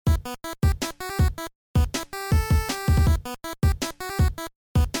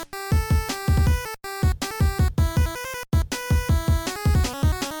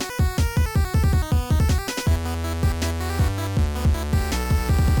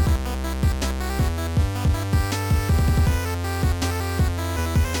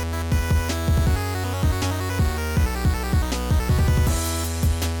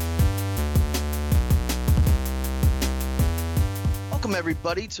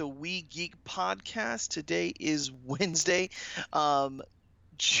everybody, to We Geek Podcast. Today is Wednesday, um,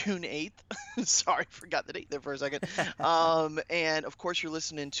 June 8th. Sorry, forgot the date there for a second. And of course, you're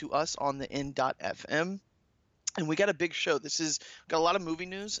listening to us on the N.FM. And we got a big show. Got a lot of movie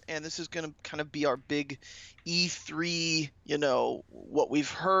news, and this is going to kind of be our big E3, what we've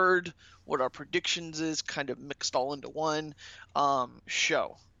heard, what our predictions is, kind of mixed all into one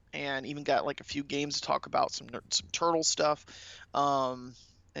show. And even got like a few games to talk about, some turtle stuff. And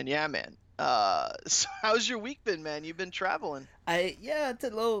yeah, man. So how's your week been, man? You've been traveling. It's a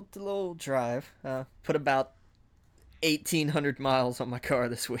little drive. Put about 1,800 miles on my car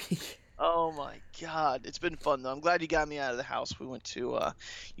this week. Oh my God, it's been fun though. I'm glad you got me out of the house. We went to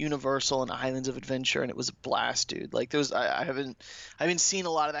Universal and Islands of Adventure, and it was a blast, dude. Like I haven't seen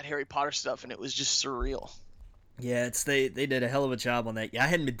a lot of that Harry Potter stuff, and it was just surreal. Yeah, they did a hell of a job on that. Yeah, I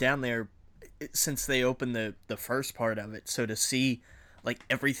hadn't been down there since they opened the first part of it, so to see like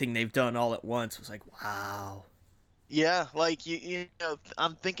everything they've done all at once was like, wow. Yeah, like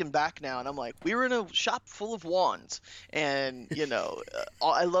I'm thinking back now, and I'm like, we were in a shop full of wands, and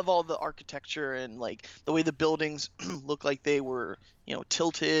I love all the architecture and like the way the buildings look like they were,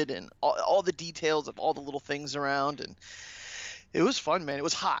 tilted, and all the details of all the little things around, and it was fun, man. It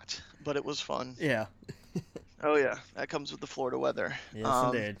was hot, but it was fun. Yeah. Oh yeah, that comes with the Florida weather. Yes,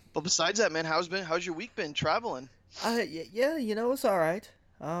 indeed. But besides that, man, how's your week been traveling? Yeah, it's all right.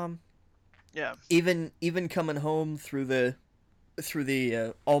 Yeah. Even coming home through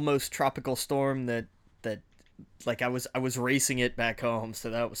the almost tropical storm that like I was racing it back home, so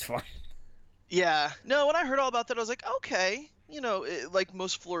that was fun. Yeah. No, when I heard all about that, I was like, okay. Like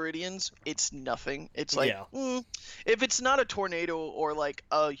most Floridians, it's nothing. It's like, Yeah. If it's not a tornado or like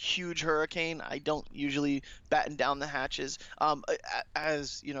a huge hurricane, I don't usually batten down the hatches.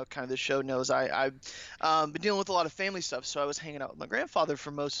 As kind of the show knows, I've been dealing with a lot of family stuff, so I was hanging out with my grandfather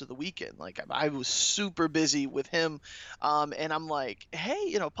for most of the weekend. Like I was super busy with him, and I'm like,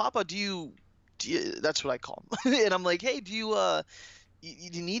 hey, Papa, do you? That's what I call him, and I'm like, hey, do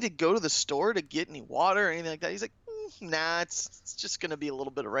you need to go to the store to get any water or anything like that? He's like, nah, it's just gonna be a little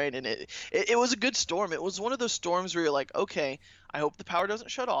bit of rain, and it was a good storm. It was one of those storms where you're like, okay, I hope the power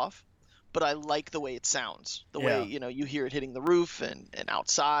doesn't shut off, but I like the way it sounds, the way Yeah. you hear it hitting the roof and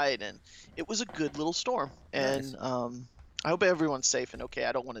outside, and it was a good little storm. Nice. And I hope everyone's safe and okay.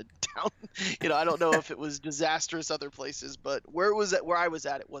 I don't want to down, I don't know if it was disastrous other places, but where I was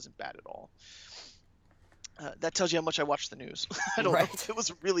at, it wasn't bad at all. That tells you how much I watch the news. I don't know Right. if it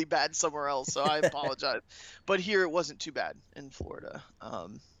was really bad somewhere else, so I apologize. But here it wasn't too bad in Florida.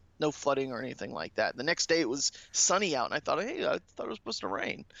 No flooding or anything like that. The next day it was sunny out, and I thought, hey, I thought it was supposed to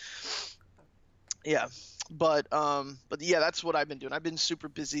rain. Yeah, but yeah, that's what I've been doing. I've been super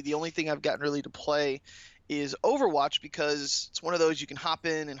busy. The only thing I've gotten really to play is Overwatch, because it's one of those you can hop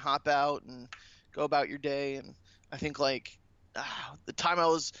in and hop out and go about your day. And I think like the time I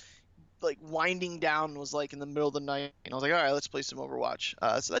was like winding down was like in the middle of the night, and I was like, all right, let's play some Overwatch.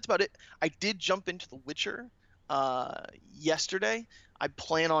 So that's about it. I did jump into The Witcher yesterday. I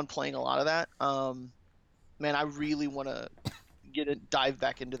plan on playing a lot of that. Man, I really want to dive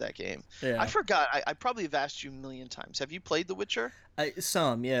back into that game. I Yeah. forgot. I probably have asked you a million times. Have you played The Witcher?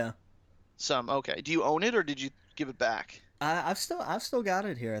 Some, yeah. Some. Okay. Do you own it, or did you give it back? I've still got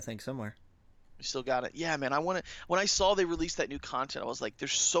it here, I think, somewhere. You still got it. Yeah, man. I want to. When I saw they released that new content, I was like,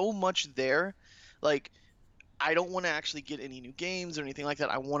 there's so much there. Like, I don't want to actually get any new games or anything like that.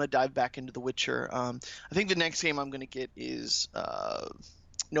 I want to dive back into The Witcher. I think the next game I'm going to get is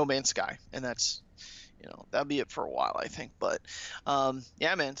No Man's Sky, and that's that'll be it for a while, I think. But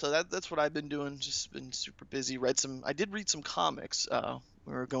yeah, man. So that's what I've been doing. Just been super busy. I did read some comics.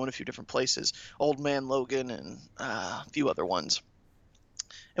 We were going a few different places. Old Man Logan and a few other ones.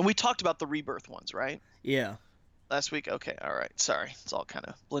 And we talked about the Rebirth ones, right? Yeah. Last week. Okay, all right. Sorry, it's all kind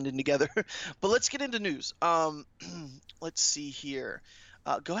of blended together. But let's get into news. Let's see here.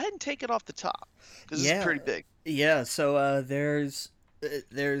 Go ahead and take it off the top, because this is Yeah. pretty big. Yeah, so there's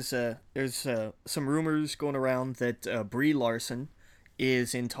some rumors going around that Brie Larson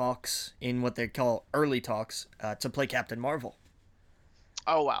is in talks, in what they call early talks, to play Captain Marvel.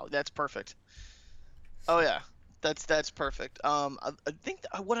 Oh wow, that's perfect. Oh yeah, that's perfect. I think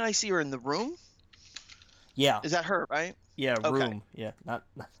what did I see her in The Room? Yeah, Is that her, right? yeah, Okay. Room. Yeah, not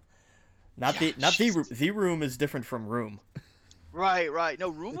Yeah, the Room is different from Room. right, right. No,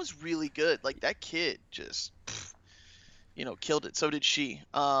 Room was really good. Like that kid just, killed it. So did she.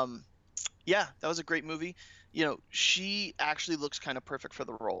 Yeah, that was a great movie. She actually looks kind of perfect for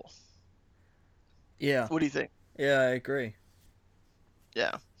the role. Yeah, What do you think? yeah, I agree.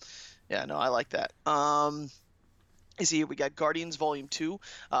 Yeah. Yeah, no, I like that. is here. We got Guardians Volume 2.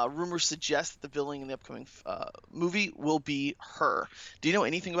 Rumors suggest that the villain in the upcoming movie will be her. Do you know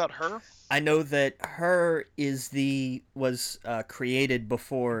anything about her? I know that her was created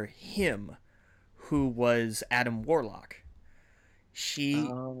before him, who was Adam Warlock. She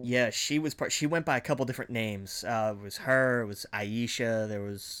Um, yeah, she was part. She went by a couple different names. It was her. It was Aisha. There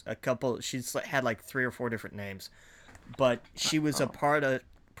was a couple. She's had like 3 or 4 different names, but she was a oh,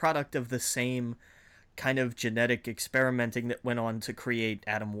 product of the same kind of genetic experimenting that went on to create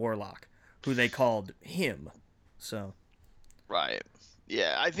Adam Warlock, who they called him. So right.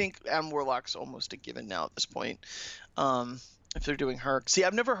 Yeah, I think Adam Warlock's almost a given now at this point. If they're doing her, see,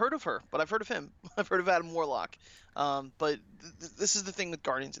 I've never heard of her, but I've heard of him. I've heard of Adam Warlock. But this is the thing with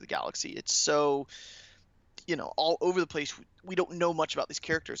Guardians of the Galaxy. It's so, all over the place. We don't know much about these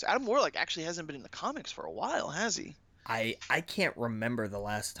characters. Adam Warlock actually hasn't been in the comics for a while, has he? I can't remember the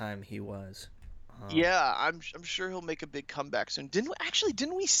last time he was. Yeah, I'm sure he'll make a big comeback soon.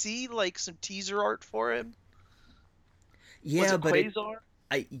 Didn't we see like some teaser art for him? Was Yeah, it but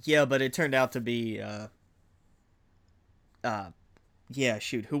Quasar? but it turned out to be uh yeah,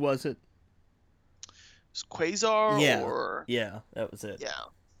 shoot, who was it? Was it Quasar Yeah. or Yeah, that was it. yeah,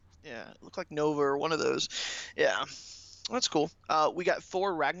 yeah, it looked like Nova or one of those. Yeah, that's cool. We got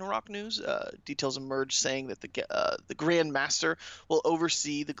Thor Ragnarok news. Details emerged saying that the Grand Master will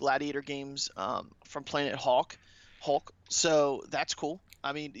oversee the Gladiator games from Planet Hawk. So that's cool.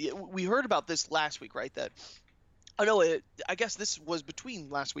 I mean, we heard about this last week, right? That I know it. I guess this was between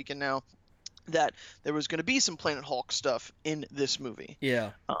last week and now that there was going to be some Planet Hulk stuff in this movie,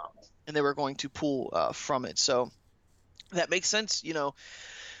 Yeah. and they were going to pull from it. So that makes sense.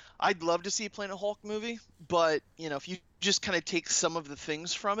 I'd love to see a Planet Hulk movie, but if you just kind of take some of the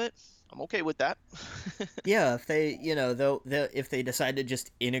things from it, I'm okay with that. Yeah, if they, they'll if they decide to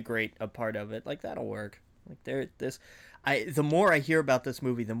just integrate a part of it, like that'll work. Like the more I hear about this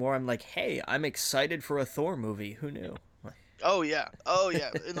movie, the more I'm like, "Hey, I'm excited for a Thor movie." Who knew? Oh yeah, oh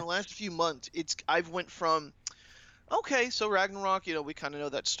yeah. In the last few months, I've went from okay, so Ragnarok, we kind of know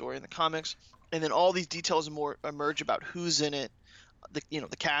that story in the comics, and then all these details more emerge about who's in it, the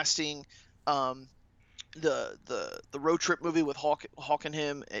casting, um, the road trip movie with Hawk and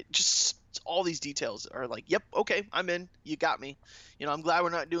him. It just all these details are like, yep, okay, I'm in. You got me. I'm glad we're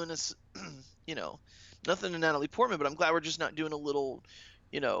not doing this. you know, Nothing to Natalie Portman, but I'm glad we're just not doing a little,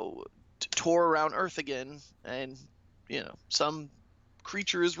 tour around Earth again, and some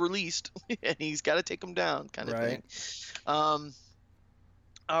creature is released and he's got to take him down, kind of Right. thing. Um,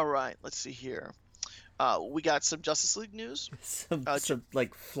 all right, let's see here. We got some Justice League news. Some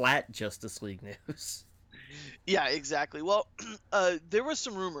like flat Justice League news. Yeah, exactly. Well, there was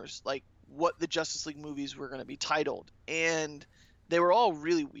some rumors like what the Justice League movies were going to be titled, and they were all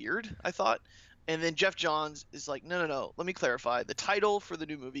really weird, I thought. And then Jeff Johns is like, no, no, no. Let me clarify. The title for the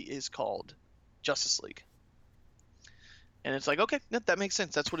new movie is called Justice League. And it's like, okay, yep, that makes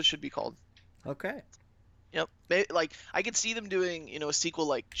sense. That's what it should be called. Okay. Yep. Like I could see them doing, a sequel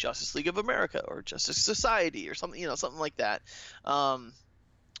like Justice League of America or Justice Society or something, something like that.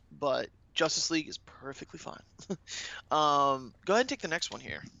 But Justice League is perfectly fine. Go ahead and take the next one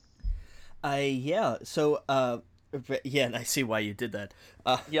here. Yeah. So yeah, and I see why you did that.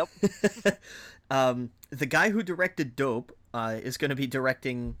 Yep. The guy who directed Dope is going to be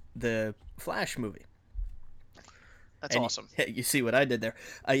directing the Flash movie. That's And awesome. You see what I did there?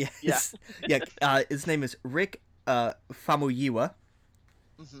 Yeah. Yeah. Yeah. His name is Rick Famuyiwa,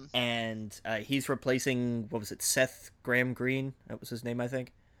 Hmm. and he's replacing what was it, Seth Graham Greene? That was his name, I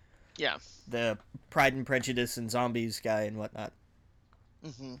think. Yeah. The Pride and Prejudice and Zombies guy and whatnot.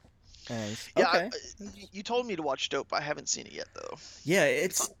 Hmm. Yeah. Okay. You told me to watch Dope. I haven't seen it yet though. Yeah,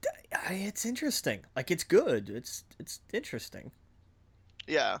 it's interesting. Like it's good. It's interesting.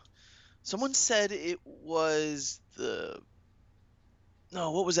 Yeah. Someone said it was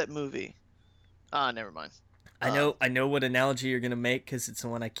no, what was that movie? Never mind. I know what analogy you're gonna make because it's the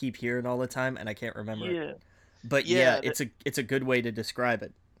one I keep hearing all the time and I can't remember it. Yeah. But Yeah. yeah, it's a good way to describe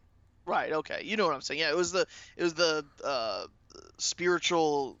it. Right. Okay. You know what I'm saying? Yeah. It was the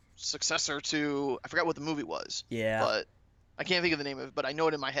spiritual successor to, I forgot what the movie was, Yeah. but I can't think of the name of it, but I know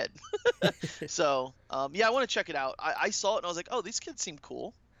it in my head. So yeah, I want to check it out. I saw it and I was like, oh, these kids seem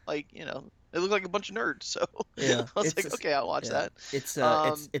cool. Like they look like a bunch of nerds. So Yeah. I was like, okay, I'll watch yeah. that. It's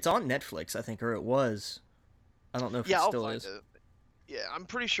on Netflix, I think, or it was. I don't know if Yeah, it I'll still find is. it. Yeah, I'm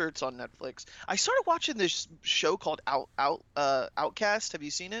pretty sure it's on Netflix. I started watching this show called Outcast. Have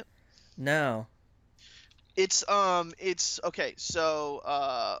you seen it? No. It's okay. So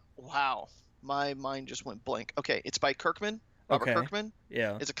wow, my mind just went blank. Okay, it's by Robert Okay. Kirkman.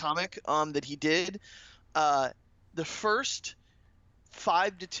 Yeah. It's a comic that he did. the first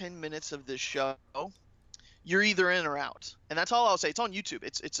 5 to 10 minutes of this show, you're either in or out, and that's all I'll say. It's on YouTube.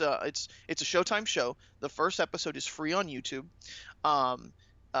 It's a Showtime show. The first episode is free on YouTube. Um,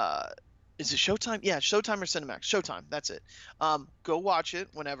 uh, is it Showtime? Yeah, Showtime or Cinemax. Showtime. That's it. Go watch it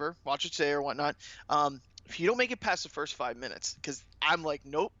whenever. Watch it today or whatnot. If you don't make it past the first 5 minutes, because I'm like,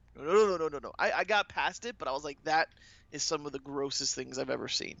 nope, no. I got past it, but I was like, that is some of the grossest things I've ever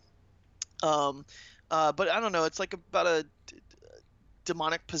seen. But I don't know. It's like about a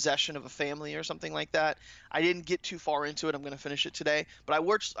demonic possession of a family or something like that. I didn't get too far into it. I'm going to finish it today, but I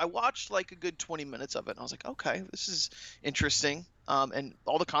watched like a good 20 minutes of it, and I was like, okay, this is interesting. And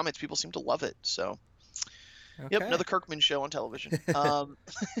all the comments, people seem to love it. So, yep, Okay. another Kirkman show on television. All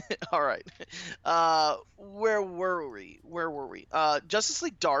right. Where were we? Justice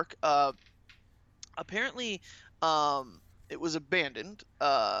League Dark. Apparently, it was abandoned.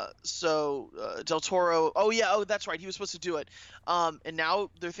 Del Toro. Oh, that's right. He was supposed to do it. And now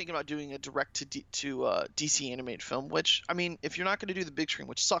they're thinking about doing a direct to DC animated film. Which, I mean, if you're not going to do the big screen,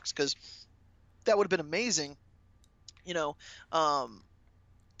 which sucks because that would have been amazing. You know,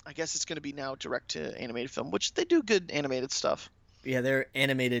 I guess it's going to be now direct to animated film, which they do good animated stuff. Yeah, their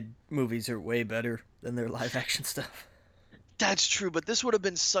animated movies are way better than their live action stuff. That's true, but this would have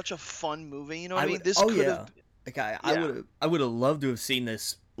been such a fun movie. You know what I mean? Would, This oh could yeah, have. like Yeah. I would have loved to have seen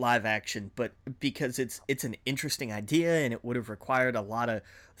this live action, but because it's an interesting idea and it would have required a lot of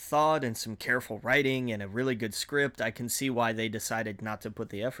thought and some careful writing and a really good script, I can see why they decided not to put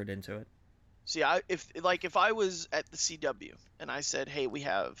the effort into it. See, if I was at the CW and I said, "Hey, we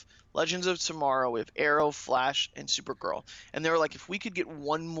have Legends of Tomorrow with Arrow, Flash, and Supergirl," and they were like, "If we could get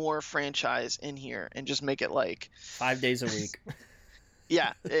one more franchise in here and just make it like 5 days a week.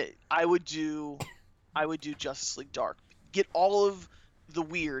 yeah, I would do Justice League Dark. Get all of the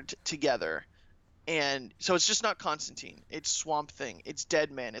weird together. And so it's just not Constantine. It's Swamp Thing. It's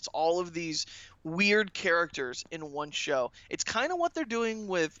Deadman. It's all of these weird characters in one show. It's kind of what they're doing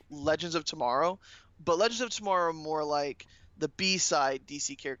with Legends of Tomorrow, but Legends of Tomorrow are more like the B side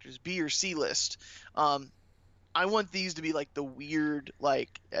DC characters, B or C list. I want these to be like the weird,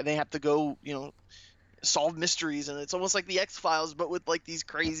 like, and they have to go, solve mysteries, and it's almost like the X-Files, but with like these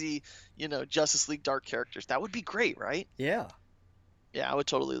crazy, Justice League Dark characters. That would be great, right? Yeah. Yeah, I would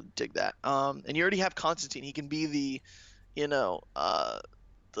totally dig that. And you already have Constantine. He can be the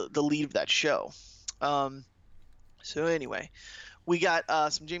lead of that show. So anyway, we got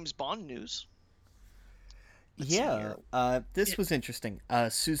some James Bond news. Let's see Yeah, here. this was interesting.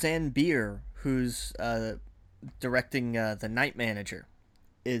 Suzanne Bier, who's directing The Night Manager,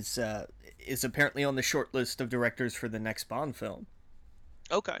 is apparently on the short list of directors for the next Bond film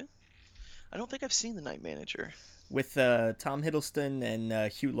Okay. I don't think I've seen The Night Manager. with Tom Hiddleston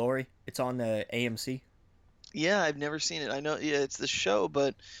and Hugh Laurie. It's on AMC. Yeah, I've never seen it. I know, yeah, it's the show,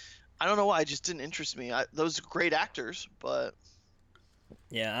 but I don't know why. It just didn't interest me. Those are great actors, but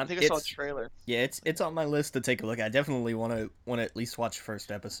Yeah, I think I saw a trailer. yeah, it's on my list to take a look. I definitely want to at least watch the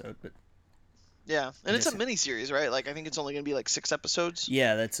first episode, but Yeah, and it's a Just- miniseries, right? Like I think it's only gonna be like 6 episodes.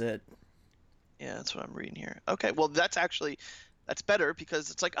 yeah, that's it. Yeah, that's what I'm reading here. Okay, well that's better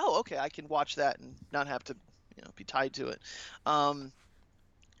because it's like, oh, okay, I can watch that and not have to, be tied to it. Um,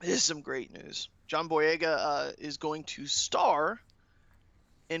 this is some great news. John Boyega is going to star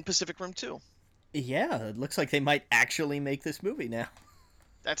in Pacific Rim 2. Yeah, it looks like they might actually make this movie now.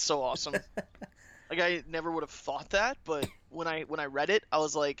 That's so awesome. Like I never would have thought that, but when I read it, I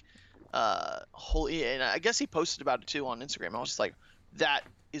was like, holy! And I guess he posted about it too on Instagram. I was just like, that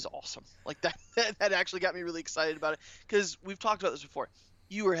is awesome. Like that actually got me really excited about it because we've talked about this before.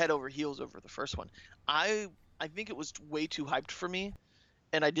 You were head over heels over the first one. I think it was way too hyped for me,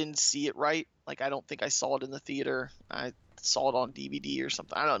 and I didn't see it right. Like I don't think I saw it in the theater. I saw it on DVD or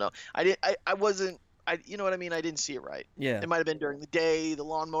something. I don't know. I wasn't. You know what I mean? I didn't see it right. Yeah, It might have been during the day. The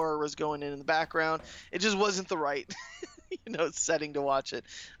lawnmower was going in the background. It just wasn't the right, setting to watch it.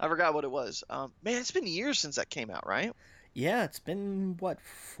 I forgot what it was. Man, it's been years since that came out, right? yeah, it's been what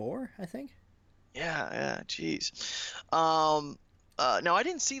 4, I think. Yeah, jeez. Now I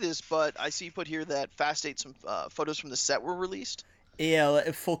didn't see this, but I see you put here that Fast 8 some photos from the set were released. Yeah,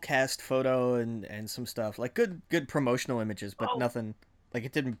 a full cast photo and some stuff like good promotional images, but Oh, nothing like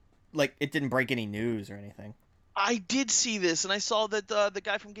it didn't break any news or anything. I did see this, and I saw that the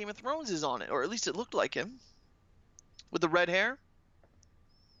guy from Game of Thrones is on it, or at least it looked like him with the red hair.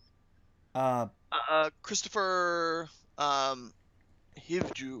 Uh, Christopher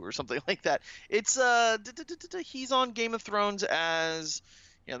Hivju or something like that. It's he's on Game of Thrones as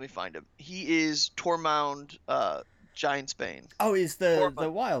let me find him. He is Tormund Giantsbane. Oh, he's Or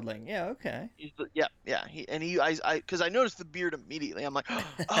the wildling. Yeah, okay. yeah. Because I noticed the beard immediately. I'm like,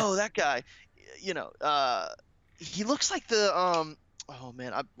 oh, that guy. You know, he looks like the Oh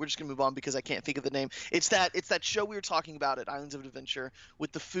man, we're just gonna move on because I can't think of the name. It's that show we were talking about at Islands of Adventure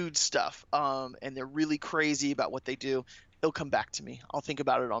with the food stuff. And they're really crazy about what they do. It'll come back to me. I'll think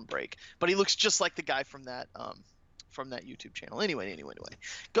about it on break. But he looks just like the guy from that YouTube channel. Anyway.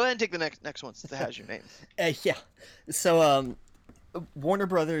 Go ahead and take the next one since it has your name. Yeah. So Warner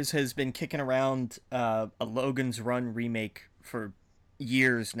Brothers has been kicking around a Logan's Run remake for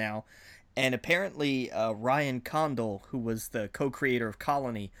years now, and apparently Ryan Condal, who was the co-creator of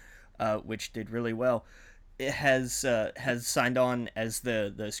Colony, which did really well, has signed on as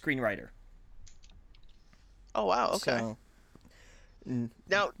the screenwriter. Oh wow, okay. So,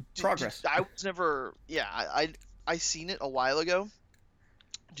 now progress. I was never. Yeah, I seen it a while ago.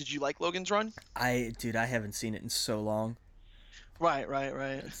 Did you like Logan's Run? I haven't seen it in so long. Right.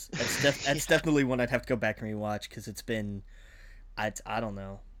 That's definitely one I'd have to go back and rewatch because it's been, I don't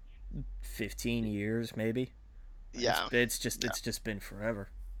know, 15 years maybe. Yeah. It's just been forever.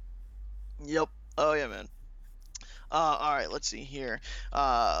 Yep. Oh yeah, man. All right, let's see here.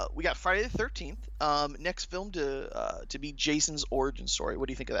 We got Friday the 13th. Next film to be Jason's origin story. What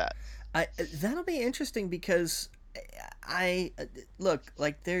do you think of that? That'll be interesting because I look,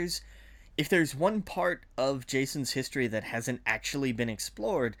 like, if there's one part of Jason's history that hasn't actually been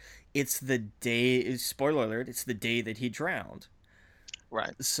explored, it's the day, spoiler alert, it's the day that he drowned.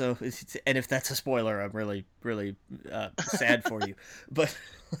 Right. So, and if that's a spoiler, I'm really, really sad for you. But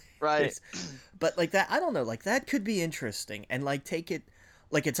right. But like that, I don't know. Like that could be interesting, and like take it,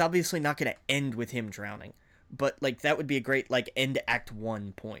 like it's obviously not going to end with him drowning, but like that would be a great like end Act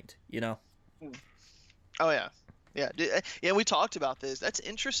 1 point, you know? Oh yeah. Yeah, we talked about this. That's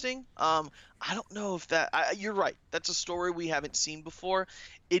interesting. I don't know if you're right. That's a story we haven't seen before.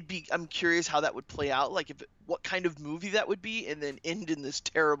 I'm curious how that would play out. Like what kind of movie that would be, and then end in this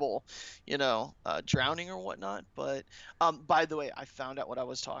terrible, drowning or whatnot. But by the way, I found out what I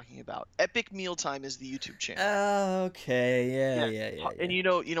was talking about. Epic Mealtime is the YouTube channel. Okay, yeah. And you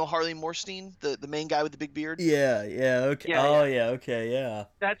know Harley Morstein, the main guy with the big beard. Yeah, okay. Yeah, okay, yeah.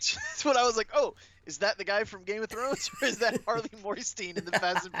 That's what I was like. Oh, is that the guy from Game of Thrones, or is that Harley Morstein in the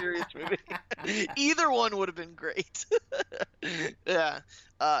Fast and Furious movie? Either one would have been great. Yeah,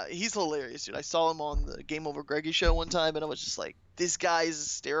 he's hilarious, dude. I saw him on the Game Over Greggy show one time, and I was just like, this guy is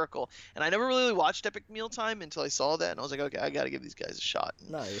hysterical. And I never really watched Epic Mealtime until I saw that, and I was like, okay, I got to give these guys a shot.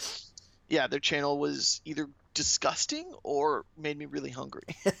 Nice. Yeah, their channel was either disgusting or made me really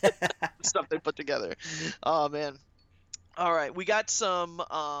hungry. Stuff they put together. Oh man. All right, we got some.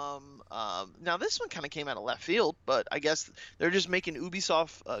 Now this one kind of came out of left field, but I guess they're just making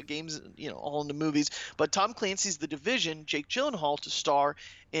Ubisoft games, all into movies. But Tom Clancy's The Division, Jake Gyllenhaal to star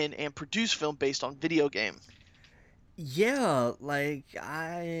in and produce film based on video game. Yeah, like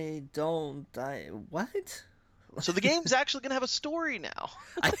what? So the game's actually gonna have a story now.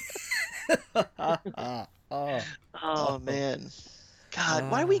 Oh man.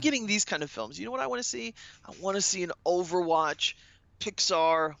 God, why are we getting these kind of films? You know what I want to see? I want to see an Overwatch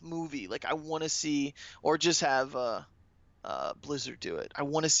Pixar movie. Like I want to see, or just have Blizzard do it. I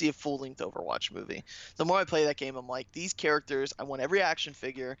want to see a full-length Overwatch movie. The more I play that game, I'm like, these characters, I want every action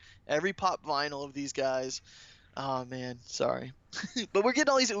figure, every pop vinyl of these guys. Oh man, sorry. But we're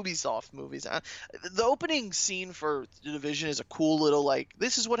getting all these Ubisoft movies. The opening scene for The Division is a cool little, like,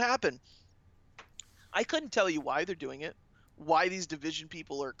 this is what happened. I couldn't tell you why they're doing it. Why these Division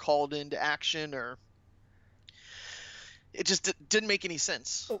people are called into action, or it just didn't make any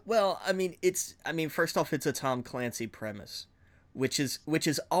sense. Well, I mean, first off, it's a Tom Clancy premise, which is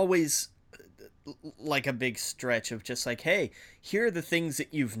always like a big stretch of just like, hey, here are the things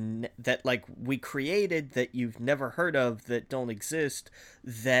that that like we created that you've never heard of, that don't exist,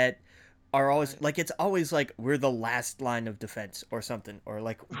 that are always like, it's always like we're the last line of defense or something, or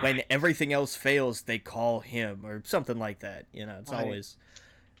like when everything else fails they call him or something like that, it's always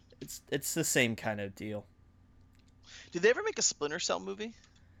it's the same kind of deal. Did they ever make a Splinter Cell movie?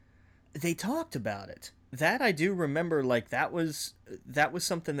 They talked about it. That I do remember. Like that was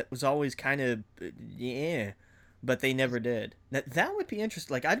something that was always kind of but they never did. That would be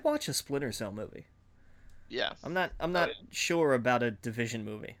interesting. Like I'd watch a Splinter Cell movie. Yeah. I'm not sure about a Division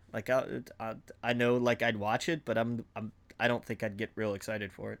movie. Like I know, like I'd watch it, but I don't think I'd get real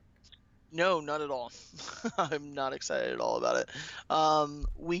excited for it. No, not at all. I'm not excited at all about it.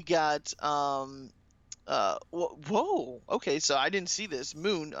 We got whoa. Okay, so I didn't see this.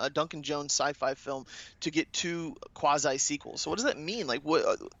 Moon, a Duncan Jones sci-fi film to get 2 quasi sequels. So what does that mean? Like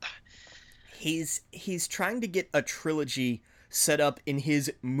what? he's trying to get a trilogy set up in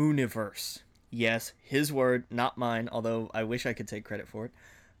his Mooniverse. Yes, his word, not mine. Although I wish I could take credit for it.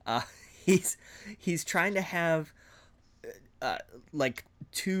 Uh, he's he's trying to have uh, like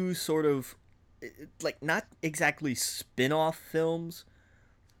two sort of like not exactly spin-off films,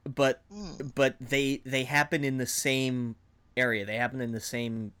 but Hmm. they happen in the same area. They happen in the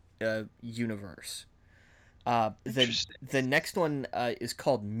same universe. Interesting. The next one is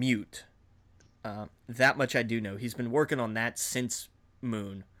called Mute. That much I do know. He's been working on that since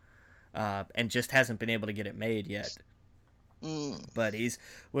Moon, and just hasn't been able to get it made yet. Hmm. But he's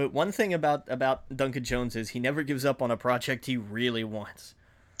one thing about Duncan Jones is he never gives up on a project he really wants.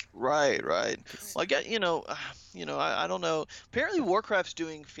 Right, right. 'Cause- Well, I get, I don't know. Apparently, Warcraft's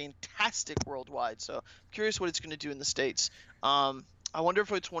doing fantastic worldwide, so I'm curious what it's going to do in the States. I wonder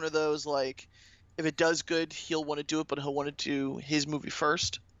if it's one of those, like, if it does good, he'll want to do it, but he'll want to do his movie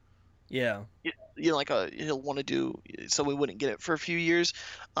first. yeah, He'll want to do, so we wouldn't get it for a few years.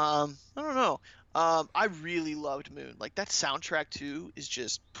 I don't know. I really loved Moon. Like, that soundtrack, too, is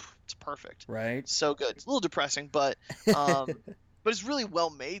just, it's perfect. right. So good. It's a little depressing, um, but it's really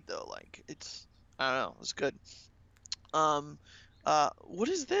well made though. Like I don't know, it's good. Um, what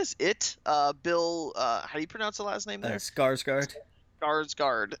is this? Bill. How do you pronounce the last name there? Skarsgård.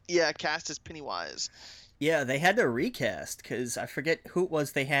 Skarsgård. Yeah, cast as Pennywise. Yeah, they had to recast because I forget who it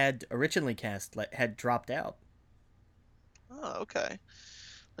was they had originally cast had dropped out. Oh, okay.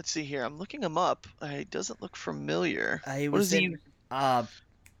 Let's see here. I'm looking him up. It doesn't look familiar. I What was is he? in.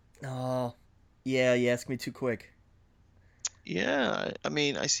 Oh, yeah. You asked me too quick. Yeah, I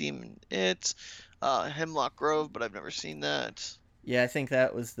mean, I see him in it. Hemlock Grove, but I've never seen that. Yeah, I think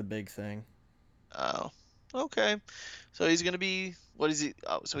that was the big thing. Oh, okay. So he's gonna be. What is he?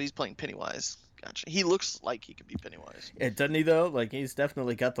 Oh, so he's playing Pennywise. Gotcha. He looks like he could be Pennywise. Yeah, doesn't he though? Like he's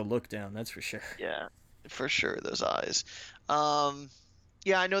definitely got the look down. That's for sure. Yeah, for sure. Those eyes. Um,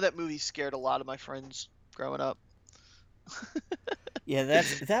 yeah, I know that movie scared a lot of my friends growing up. Yeah,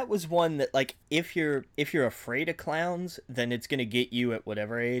 that was one that like if you're afraid of clowns, then it's gonna get you at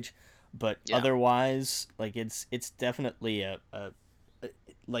whatever age. But Yeah. otherwise, like it's definitely a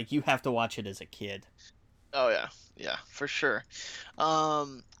like you have to watch it as a kid. Oh yeah, yeah, for sure.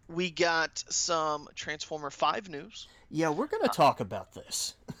 We got some Transformer 5 news. Yeah, we're gonna talk about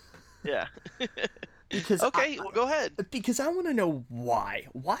this Yeah. because Okay, well, go ahead. because I want to know why.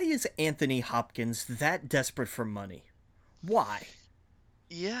 Why is Anthony Hopkins that desperate for money? Why?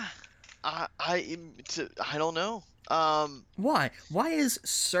 Yeah. I don't know. Why? Why is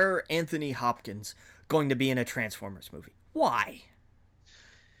Sir Anthony Hopkins going to be in a Transformers movie? Why?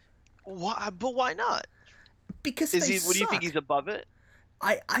 Why? But why not? Because Is they he? What do you think? suck. He's above it?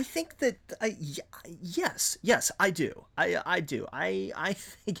 I think that yes I do I do I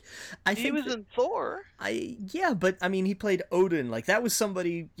think He was in Thor. yeah, but I mean he played Odin, like that was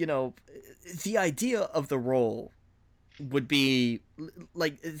somebody, the idea of the role would be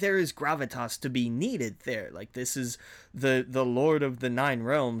like there is gravitas to be needed there, like this is the Lord of the Nine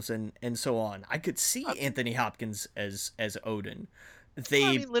Realms and so on. I could see I, Anthony Hopkins as Odin. I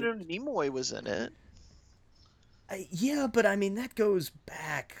They mean, Leonard Nimoy was in it. Yeah, but I mean that goes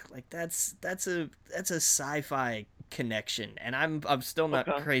back. Like that's a sci-fi connection, and I'm still not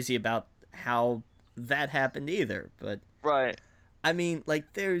Okay. crazy about how that happened either. But Right. I mean,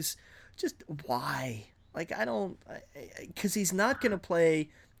 like there's just why? Like I don't, because he's not gonna play.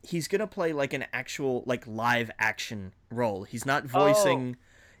 He's gonna play like an actual like live action role. He's not Oh, voicing.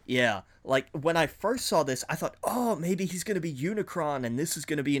 Yeah, like when I first saw this, I thought, oh, maybe he's gonna be Unicron, and this is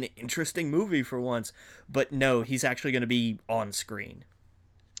gonna be an interesting movie for once. But no, he's actually gonna be on screen.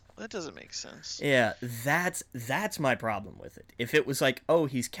 that doesn't make sense. Yeah, that's my problem with it. If it was like, oh,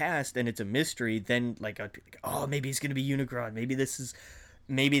 he's cast and it's a mystery, then like, I'd be like, oh, maybe he's gonna be Unicron.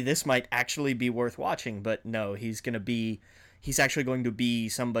 Maybe this might actually be worth watching. But no, he's actually going to be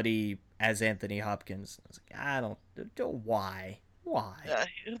somebody as Anthony Hopkins. I was like, why? Yeah,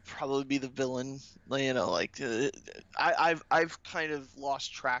 he'll probably be the villain. I've kind of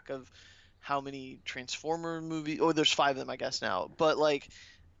lost track of how many Transformer movies. Oh, there's 5 of them, I guess now. But like,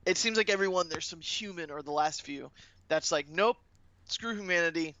 it seems like everyone there's some human or the last few that's like, nope, screw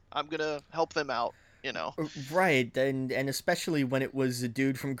humanity. I'm gonna help them out. You know. Right, and especially when it was a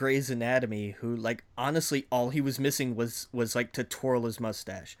dude from Grey's Anatomy who, like, honestly, all he was missing was like to twirl his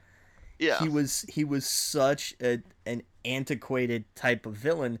mustache. Yeah. He was such an antiquated type of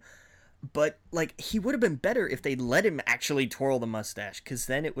villain, but like he would have been better if they let him actually twirl the mustache, because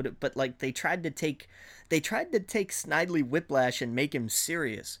then it would have. But like they tried to take Snidely Whiplash and make him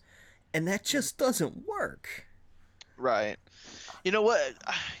serious, and that just doesn't work. Right. You know what?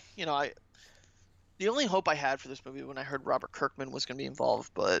 You know, The only hope I had for this movie when I heard Robert Kirkman was going to be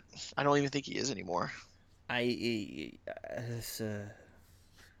involved, but I don't even think he is anymore. I Because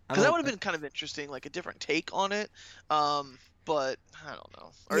that don't. would have been kind of interesting, like a different take on it. But I don't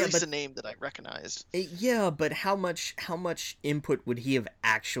know, or Yeah, at least but a name that I recognized. yeah, but how much input would he have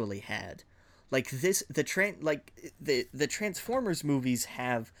actually had? Like the Transformers movies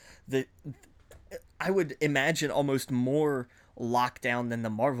have the I would imagine almost more lockdown than the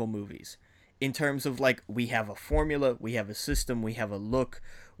Marvel movies in terms of like we have a formula, we have a system, we have a look,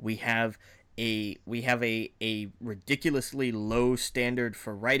 we have a ridiculously low standard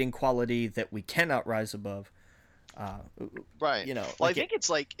for writing quality that we cannot rise above. Uh, Right. Well, I like think it's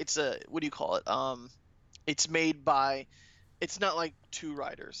a what do you call it? It's made by. It's not like two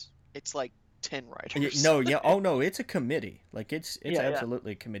writers. It's like 10 writers. no, yeah, oh no, it's a committee. Like it's Yeah, yeah,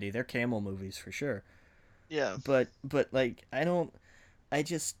 absolutely a committee. They're Camel movies for sure. yeah. But like I don't I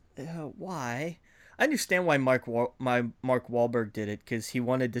just why? I understand why Mark Wahlberg did it because he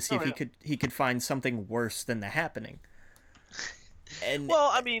wanted to see if Oh, yeah. he could find something worse than The Happening. And Well,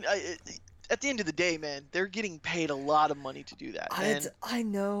 I mean, at the end of the day, man, they're getting paid a lot of money to do that. And I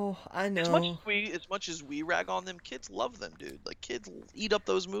know, as much as we rag on them, kids love them, dude. Like kids eat up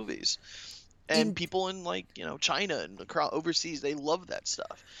those movies. And in people in like, China and overseas, they love that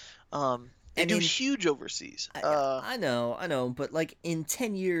stuff. They and do in huge overseas. I know, but like in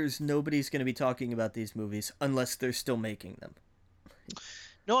 10 years, nobody's gonna be talking about these movies unless they're still making them.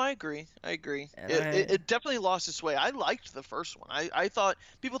 No, I agree. I agree. And It definitely lost its way. I liked the first one. I thought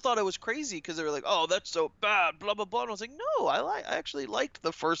people thought I was crazy because they were like, "Oh, that's so bad," blah blah blah. And I was like, "No, I actually liked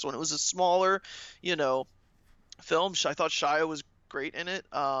the first one. It was a smaller, you know, film. I thought Shia was great in it.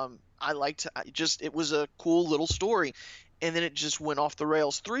 It was a cool little story, and then it just went off the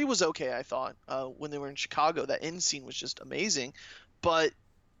rails. Three was okay, I thought. When they were in Chicago, that end scene was just amazing, but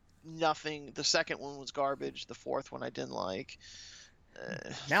nothing. The second one was garbage. The fourth one I didn't like.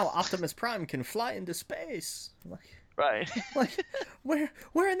 now Optimus Prime can fly into space. Right. Like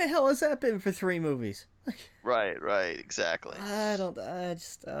where in the hell has that been for 3 movies? Right, exactly. I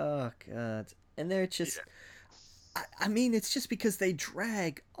just oh god. And they're just I mean it's just because they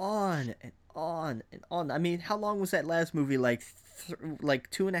drag on and on and on. I mean, how long was that last movie? Like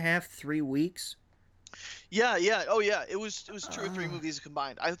like 2.5, 3 weeks? Yeah. Oh yeah, it was 2 or 3 movies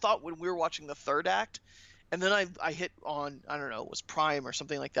combined. I thought when we were watching the third act, and then I hit on, I don't know, it was Prime or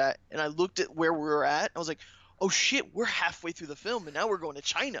something like that, and I looked at where we were at. I was like, oh shit, we're halfway through the film, and now we're going to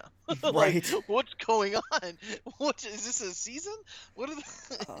China. Like, Right. what's going on? What is this, a season? What are the...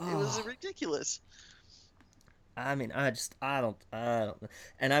 It was Oh, ridiculous. I mean, I don't,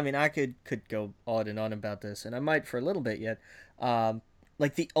 and I mean, I could go on and on about this, and I might for a little bit yet.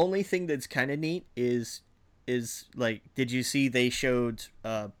 Like the only thing that's kind of neat is like, did you see they showed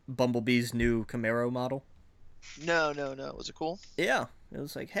Bumblebee's new Camaro model? No. Was it cool? Yeah, it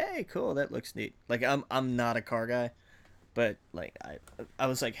was like, hey, cool, that looks neat. Like I'm not a car guy, but like I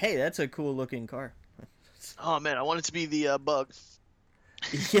was like, hey, that's a cool looking car. Oh man, I want it to be the bug.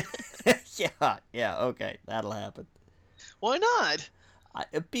 Yeah, yeah, okay, that'll happen. Why not?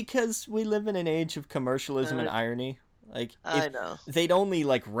 Because we live in an age of commercialism and Uh, irony. Like if I know. they'd only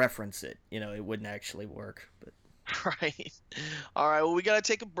like reference it, it wouldn't actually work. But Right. All right. Well, we got to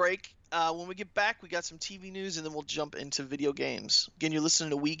take a break. When we get back, we got some TV news, and then we'll jump into video games. Again, you're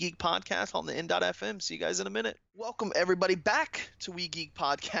listening to We Geek Podcast on the N.FM. See you guys in a minute. Welcome, everybody, back to We Geek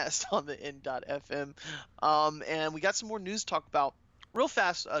Podcast on the N.FM. And we got some more news to talk about real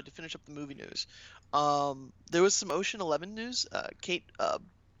fast to finish up the movie news. There was some Ocean 11 news. Kate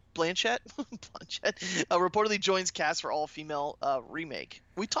Blanchett, reportedly joins cast for all-female remake.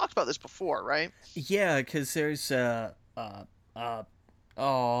 We talked about this before, right? yeah, because there's oh,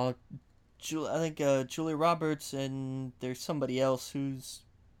 I think Julia Roberts and there's somebody else who's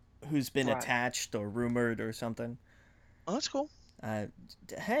been Right. attached or rumored or something. Oh, that's cool. Uh,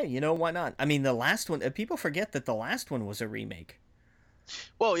 hey, why not? I mean, the last one. People forget that the last one was a remake.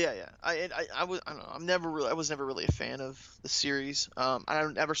 Well, yeah. I don't know. I was never really a fan of the series. I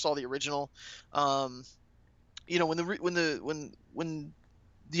never saw the original. When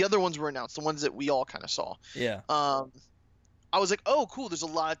the other ones were announced, the ones that we all kind of saw. Yeah. I was like, oh, cool. There's a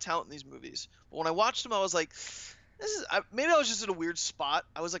lot of talent in these movies. But when I watched them, I was like, maybe I was just in a weird spot.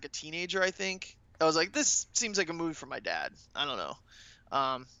 I was like a teenager, I think. I was like, this seems like a movie for my dad. I don't know.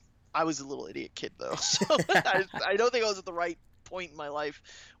 I was a little idiot kid though, so I don't think I was at the right point in my life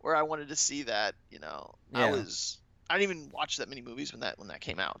where I wanted to see that. Yeah. I didn't even watch that many movies when that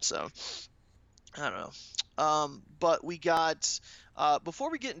came out. So I don't know. But we got before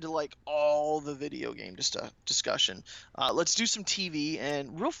we get into like all the video game discussion, let's do some TV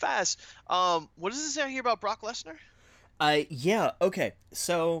and real fast. What does this say here about Brock Lesnar? Yeah, okay.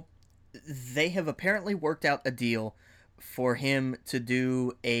 So they have apparently worked out a deal for him to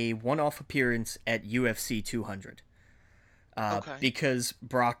do a one-off appearance at UFC 200. Okay. Because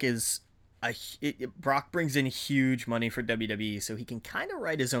Brock is Brock brings in huge money for WWE, so he can kind of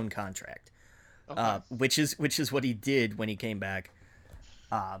write his own contract. Okay. Which is what he did when he came back.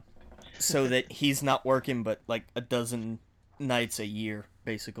 So that he's not working but like a dozen nights a year,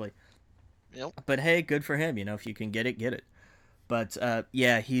 basically. Yep. But hey, good for him. If you can get it, get it. But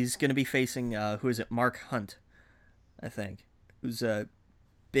yeah, he's gonna be facing who is it? Mark Hunt, I think. Who's a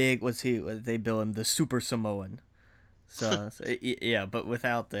big? What's he? They bill him the Super Samoan. So yeah, but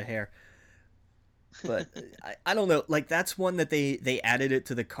without the hair. But I don't know. Like that's one that they added it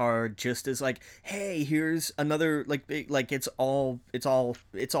to the card just as like, hey, here's another like it's all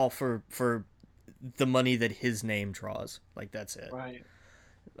for the money that his name draws. Like that's it. Right.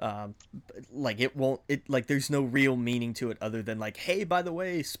 Um, like it won't it like there's no real meaning to it other than like, hey, by the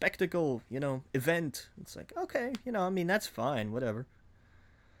way, spectacle, event. It's like okay, I mean that's fine, whatever.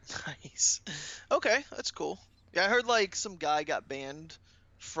 Nice. Okay, that's cool. Yeah, I heard like some guy got banned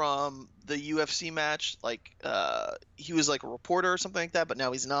from the UFC match. Like, he was like a reporter or something like that, but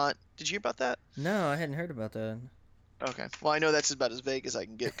now he's not. Did you hear about that? No, I hadn't heard about that. Okay. Well, I know that's about as vague as I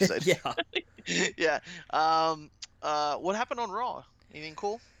can get because I. Yeah. Yeah. What happened on Raw? Anything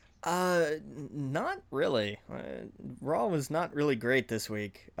cool? Not really. Raw was not really great this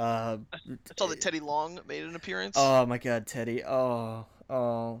week. I saw that Teddy Long made an appearance. Oh my God, Teddy. Oh,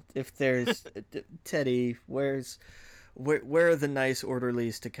 if there's Teddy, where are the nice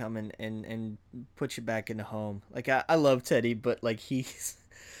orderlies to come and put you back in the home? Like I love Teddy, but like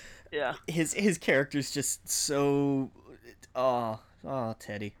Yeah. his character's just so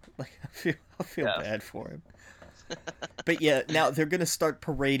Teddy. Like I feel Yeah. bad for him. But yeah, now they're gonna start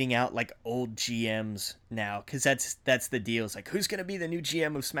parading out like old GMs now, because that's the deal. It's like who's gonna be the new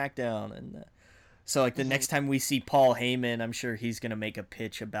GM of SmackDown, and so like the Mhm. next time we see Paul Heyman, I'm sure he's gonna make a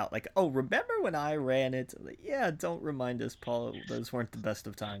pitch about like, oh, remember when I ran it? Like, yeah, don't remind us, Paul. Those weren't the best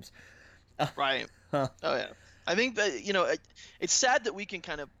of times. Right. Huh. Oh yeah. I think that it's sad that we can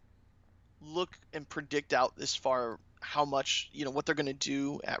kind of look and predict out this far how much what they're gonna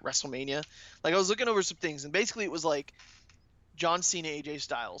do at WrestleMania. Like I was looking over some things, and basically it was like John Cena, AJ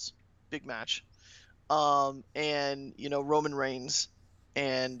Styles, big match, and Roman Reigns,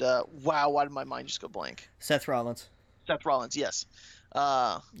 and wow, why did my mind just go blank? Seth Rollins. Seth Rollins, yes.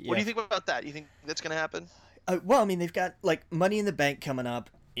 What do Yeah. you think about that? You think that's gonna happen? Well, I mean, they've got like Money in the Bank coming up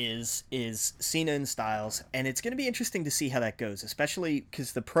is Cena and Styles, and it's going to be interesting to see how that goes, especially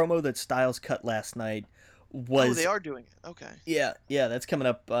because the promo that Styles cut last night Oh, was they are doing it. Okay. yeah, that's coming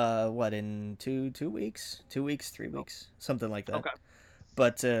up. What in 2 weeks, 2 weeks, 3 weeks, something like that. Okay.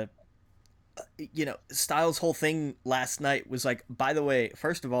 But Styles' whole thing last night was like, by the way,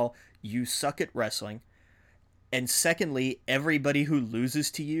 first of all, you suck at wrestling, and secondly, everybody who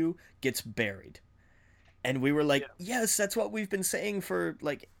loses to you gets buried. And we were like, Yeah. yes, that's what we've been saying for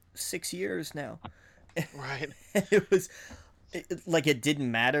like 6 years now. Right. And like it didn't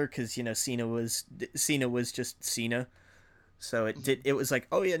matter because Cena was just Cena, so it was like,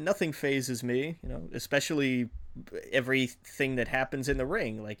 oh yeah, nothing phases me, especially everything that happens in the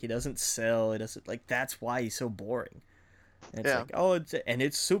ring. Like he doesn't sell, it doesn't like that's why he's so boring. And it's Yeah. like, oh,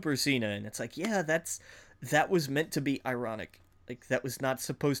 it's Super Cena, and it's like, yeah, that was meant to be ironic. Like that was not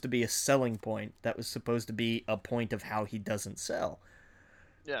supposed to be a selling point. That was supposed to be a point of how he doesn't sell.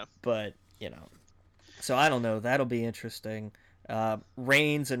 Yeah. But so I don't know. That'll be interesting.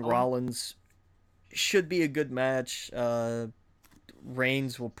 Reigns and Oh, Rollins should be a good match.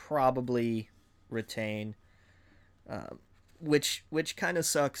 Reigns will probably retain, uh, which kind of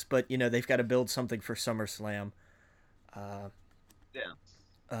sucks. But they've got to build something for SummerSlam. Uh,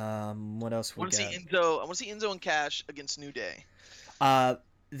 yeah. what else I we want to see got? Enzo. I want to see Enzo and Cash against New Day. Uh,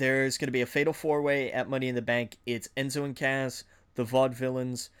 there's going to be a fatal four way at Money in the Bank. It's Enzo and Cass, the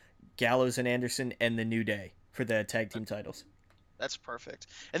Vaudevillains, Gallows and Anderson, and the New Day for the tag team titles. That's perfect.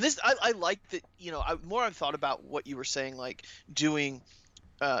 And this, I like that. More I've thought about what you were saying, like doing,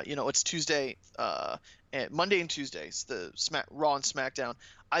 it's Tuesday, and Monday and Tuesdays, the Raw and SmackDown.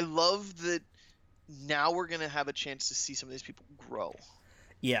 I love that. Now we're gonna have a chance to see some of these people grow.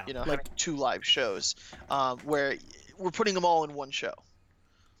 Yeah, Having two live shows, where we're putting them all in one show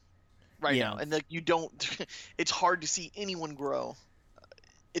right yeah, now, and like you don't. It's hard to see anyone grow.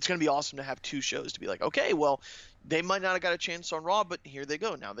 It's gonna be awesome to have two shows to be like, okay, well, they might not have got a chance on Raw, but here they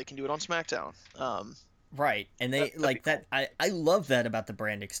go. Now they can do it on SmackDown. Right. And they That'd be like that. cool. I love that about the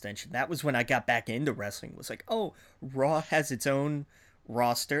brand extension. That was when I got back into wrestling. Was like, oh, Raw has its own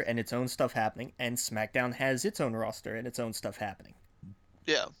roster and its own stuff happening, and SmackDown has its own roster and its own stuff happening.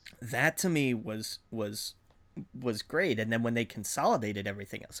 Yeah. That to me was great. And then when they consolidated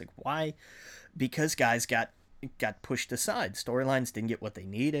everything, I was like, why? Because guys got pushed aside. Storylines didn't get what they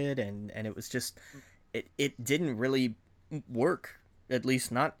needed, and it was just it didn't really work. At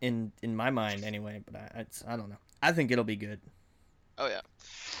least not in my mind anyway. But I don't know. I think it'll be good. Oh yeah.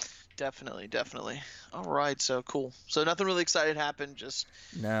 Definitely, definitely. All right, so cool. So nothing really exciting happened. Just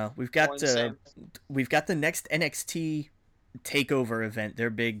No, going so. we've got the next NXT takeover event. Their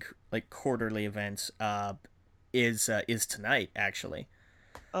big like quarterly events is tonight actually.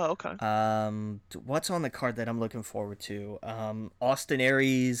 Oh, okay. What's on the card that I'm looking forward to? Austin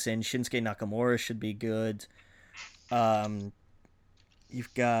Aries and Shinsuke Nakamura should be good. Um,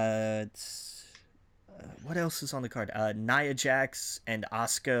 you've got what else is on the card? Nia Jax and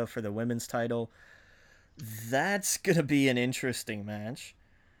Asuka for the women's title. That's gonna be an interesting match.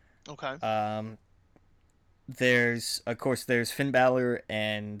 Okay. Um, there's of course there's Finn Balor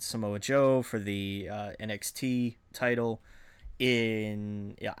and Samoa Joe for the NXT title.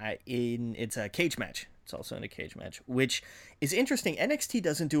 In it's a cage match. It's also in a cage match, which is interesting. NXT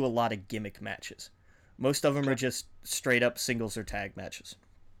doesn't do a lot of gimmick matches. Most of them are Okay. just straight up singles or tag matches.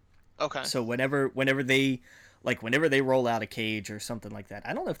 Okay. So whenever they roll out a cage or something like that,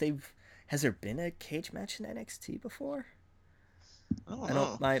 I don't know if they've has there been a cage match in NXT before? I don't I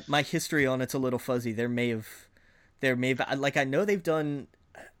don't know. my history on it's a little fuzzy. There may have like I know they've done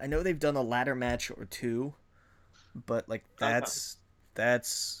a ladder match or two, but like Okay.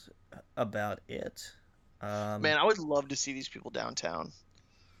 that's about it. Um, Man, I would love to see these people downtown.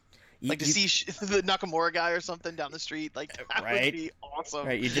 you, Like to you see the Nakamura guy or something down the street. Like that would right, be awesome.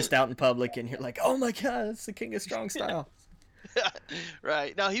 right. You're just out in public and you're like, oh my god, it's the King of Strong Style.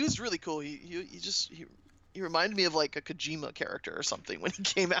 Right. No, he was really cool. He reminded me of like a Kojima character or something when he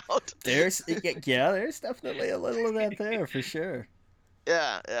came out. Yeah, there's definitely a little of that there for sure.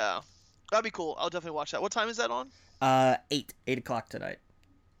 Yeah, yeah. That'd be cool. I'll definitely watch that. What time is that on? 8 o'clock tonight.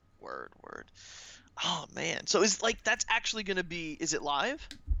 Word, word. Oh man. So is like that's actually gonna be? Is it live?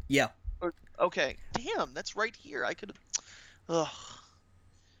 Yeah, Okay. Damn, that's right here. I could. Ugh.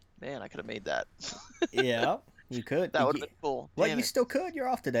 Man, I could have made that. yeah, you could. That would have been cool. Well, Damn you it. still could. You're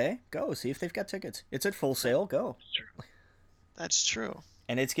off today. Go see if they've got tickets. It's at Full Sail. Go. That's true. That's true.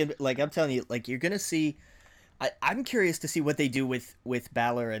 And it's gonna like I'm telling you, like you're gonna see. I'm curious to see what they do with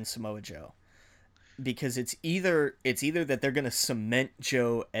Balor and Samoa Joe because it's either that they're gonna cement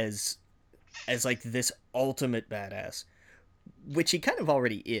Joe as like this ultimate badass, which he kind of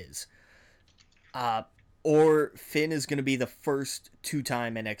already is, uh, or Finn is gonna be the first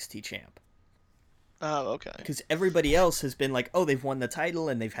two-time NXT champ. Oh, okay. Because everybody else has been like, oh, they've won the title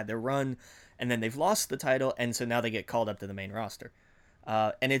and they've had their run, and then they've lost the title, and so now they get called up to the main roster.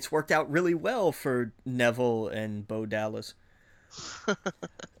 And it's worked out really well for Neville and Bo Dallas.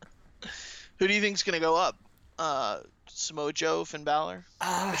 Who do you think's gonna go up? Samoa Joe, Finn Balor.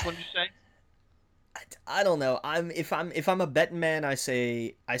 Uh, Which one did you say? I don't know. If I'm a betting man, I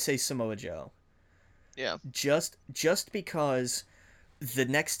say Samoa Joe. Yeah. Just because the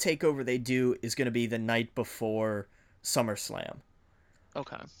next takeover they do is going to be the night before SummerSlam,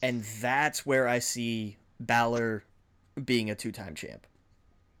 Okay. and that's where I see Balor being a two-time champ.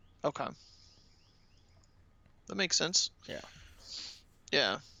 Okay. That makes sense. Yeah.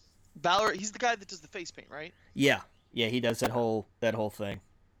 Yeah. Balor, he's the guy that does the face paint, right? Yeah, yeah, he does that whole thing.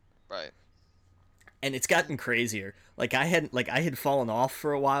 Right. And it's gotten crazier. I had fallen off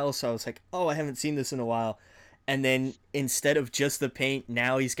for a while, so I was like, "Oh, I haven't seen this in a while." And then instead of just the paint,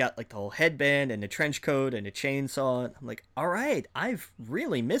 now he's got like the whole headband and a trench coat and a chainsaw. And I'm like, "All right, I've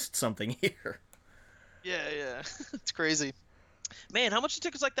really missed something here." Yeah, yeah. It's crazy. Man, how much do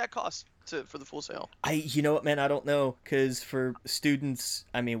tickets like that cost for the full sale? You know what, man? I don't know, because for students,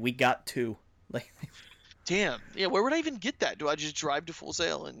 I mean, we got two. Like, Damn. Yeah, where would I even get that? Do I just drive to Full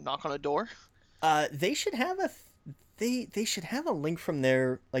Sail and knock on a door? they should have they should have a link from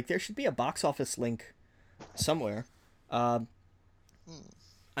there. Like, there should be a box office link somewhere. Um, Hmm.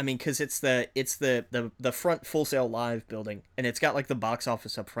 I mean, because it's the front Full Sail Live building, and it's got like the box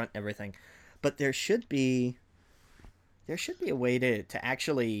office up front and everything. But there should be a way to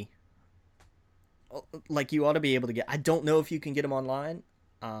actually, like, you ought to be able to get. I don't know if you can get them online.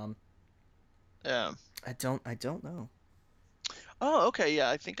 Um, Yeah. I don't know. Oh, okay. Yeah,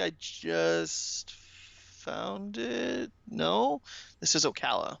 I think I just found it. No, this is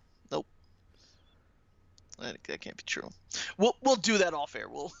Ocala. Nope. That can't be true. We'll do that off air.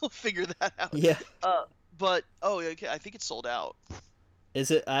 We'll figure that out. Yeah. But okay, I think it's sold out.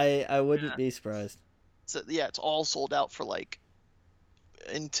 Is it? I wouldn't be surprised. So yeah, it's all sold out for like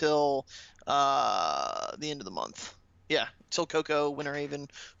until the end of the month. Yeah, till Cocoa, Winter Haven,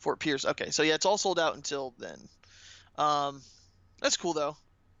 Fort Pierce. Okay, so yeah, it's all sold out until then. That's cool though.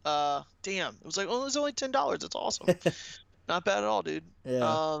 Damn, it was only $10. That's awesome. Not bad at all, dude. Yeah.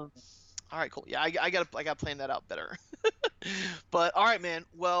 All right, cool. Yeah, I gotta plan that out better. But all right, man.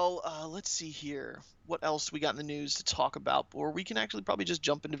 Well, let's see here. What else we got in the news to talk about? Or we can actually probably just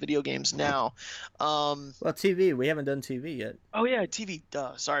jump into video games now. Well, TV. We haven't done TV yet. Oh yeah, TV.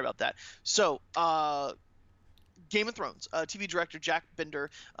 Duh. Sorry about that. So, Game of Thrones. TV director Jack Bender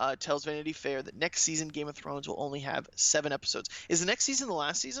tells Vanity Fair that next season Game of Thrones will only have 7 episodes. Is the next season the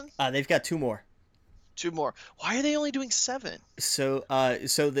last season? They've got 2 more. 2 more. Why are they only doing 7? So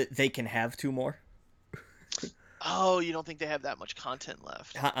that they can have 2 more. Oh, you don't think they have that much content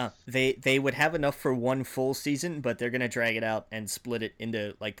left? They would have enough for 1 full season, but they're gonna drag it out and split it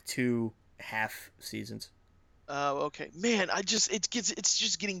into like 2 half seasons. Oh, okay. Man, it's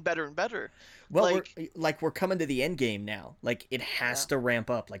just getting better and better. Well, we're coming to the end game now. Like it has to ramp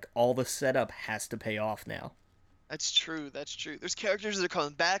up. Like all the setup has to pay off now. That's true. That's true. There's characters that are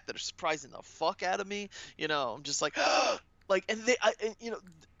coming back that are surprising the fuck out of me. You know, I'm just like,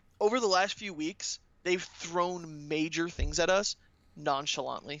 over the last few weeks, they've thrown major things at us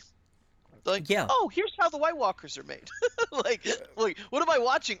nonchalantly. Like, yeah. Oh, here's how the White Walkers are made. like, what am I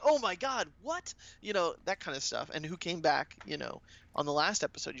watching? Oh my God, what? You know, that kind of stuff. And who came back, on the last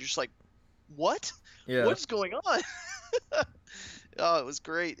episode? You're just like, what? Yeah. What's going on? Oh, it was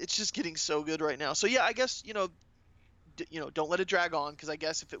great. It's just getting so good right now. So yeah, I guess, don't let it drag on, because I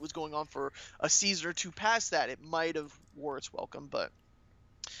guess if it was going on for a season or 2 past that, it might have wore its welcome. But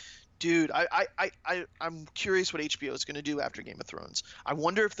dude, I'm curious what HBO is going to do after Game of Thrones. I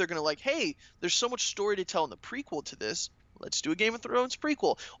wonder if they're going to hey, there's so much story to tell in the prequel to this. Let's do a Game of Thrones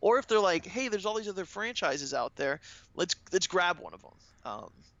prequel. Or if they're like, hey, there's all these other franchises out there. Let's grab one of them.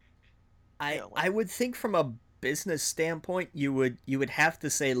 I would think from a business standpoint, you would have to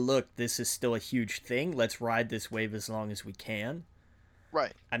say, look, this is still a huge thing. Let's ride this wave as long as we can.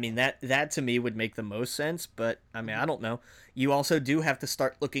 Right. I mean, that to me would make the most sense, but I mean, I don't know. You also do have to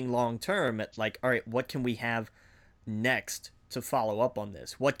start looking long term at all right, what can we have next to follow up on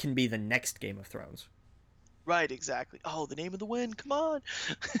this? What can be the next Game of Thrones? Right, exactly. Oh, the Name of the Wind, come on.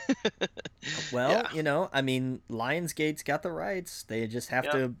 Well, yeah. I mean, Lionsgate's got the rights. They just have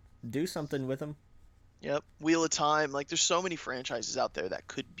to do something with them. Yep. Wheel of Time. There's so many franchises out there that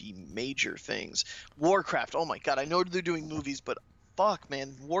could be major things. Warcraft. Oh my God. I know they're doing movies, but fuck,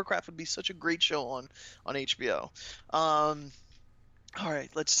 man, Warcraft would be such a great show on HBO. All right,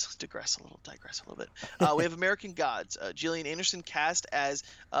 let's digress a little bit. We have American Gods. Gillian Anderson cast as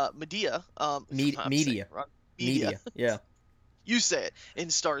Medea. Media. Yeah. You say it in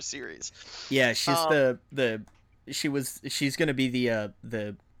Star series. Yeah, she's she's gonna be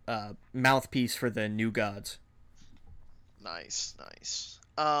the mouthpiece for the new gods. Nice.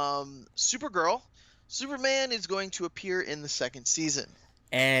 Supergirl. Superman is going to appear in the 2nd season.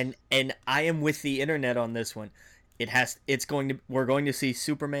 And I am with the internet on this one. We're going to see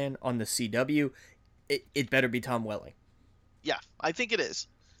Superman on the CW. It better be Tom Welling. Yeah, I think it is.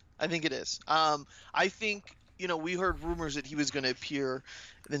 I think, we heard rumors that he was going to appear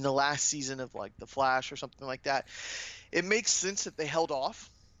in the last season of The Flash or something like that. It makes sense that they held off,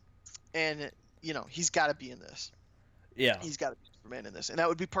 and he's got to be in this. Yeah. He's got to be Superman in this, and that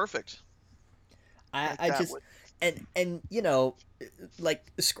would be perfect.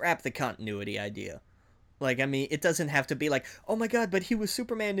 Scrap the continuity idea. I mean, it doesn't have to be oh my God, but he was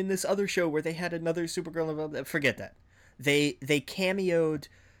Superman in this other show where they had another Supergirl. Forget that. They cameoed.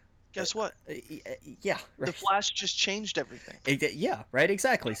 Guess what? Yeah. Right. The Flash just changed everything. Yeah, right,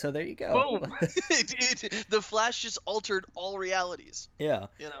 exactly. So there you go. Boom. The Flash just altered all realities. Yeah.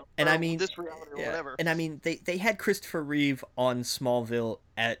 And I mean, this reality or whatever. And I mean, they had Christopher Reeve on Smallville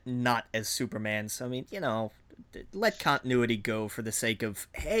not as Superman. So I mean, let continuity go for the sake of,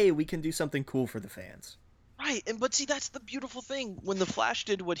 hey, we can do something cool for the fans. Right. But see, that's the beautiful thing. When the Flash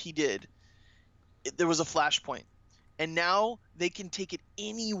did what he did, there was a flashpoint. And now they can take it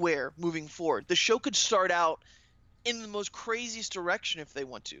anywhere moving forward. The show could start out in the most craziest direction if they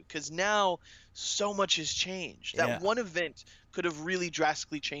want to, because now so much has changed. That one event could have really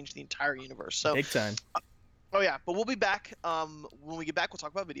drastically changed the entire universe. So big time. Oh yeah, but we'll be back. When we get back, we'll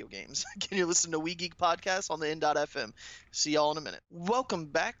talk about video games. Can you listen to We Geek Podcast on the N.FM? See y'all in a minute. Welcome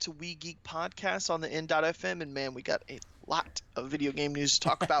back to We Geek Podcast on the N.FM, and man, we got a lot of video game news to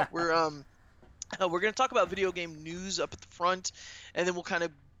talk about. We're going to talk about video game news up at the front, and then we'll kind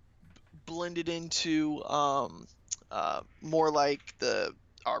of blend it into more like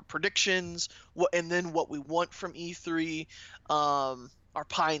our predictions, and then what we want from E3, our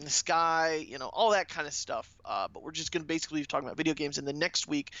pie in the sky, all that kind of stuff. But we're just going to basically be talking about video games. And then next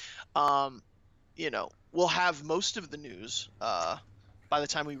week, we'll have most of the news by the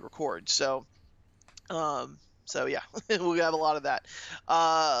time we record. So yeah, we'll have a lot of that.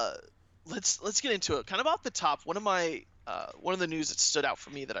 Let's get into it. Kind of off the top, one of the news that stood out for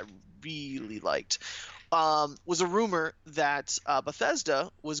me that I really liked was a rumor that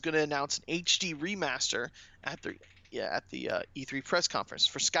Bethesda was going to announce an HD remaster at the E3 press conference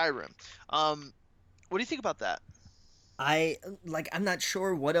for Skyrim. What do you think about that? I'm not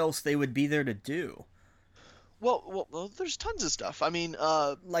sure what else they would be there to do. Well, there's tons of stuff. I mean,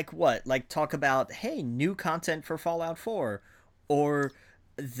 like what? Like talk about, hey, new content for Fallout 4, or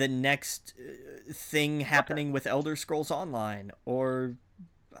the next thing happening with Elder Scrolls Online, or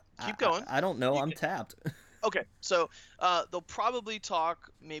keep going. I don't know. I'm tapped. Okay, so they'll probably talk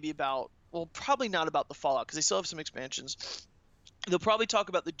maybe about, well, probably not about the Fallout because they still have some expansions. They'll probably talk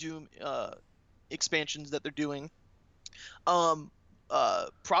about the Doom expansions that they're doing. Probably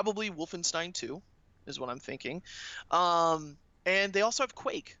Wolfenstein 2 is what I'm thinking. And they also have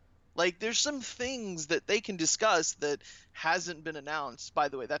Quake. Like, there's some things that they can discuss that hasn't been announced. By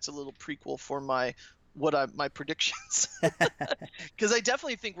the way, that's a little prequel for my predictions, because I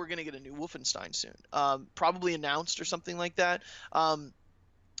definitely think we're gonna get a new Wolfenstein soon, probably announced or something like that.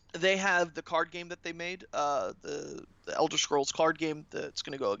 They have the card game that they made, the Elder Scrolls card game that's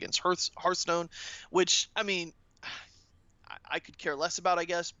gonna go against Hearthstone, which, I mean, I could care less about, I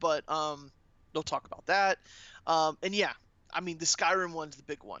guess, but they'll talk about that. And yeah, I mean, the Skyrim one's the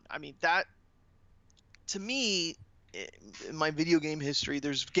big one. I mean, that, to me, in my video game history,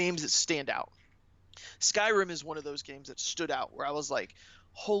 there's games that stand out. Skyrim is one of those games that stood out where I was like,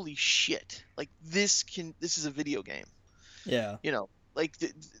 holy shit, like this is a video game. Yeah. Like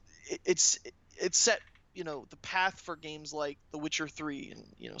it's set, the path for games like The Witcher 3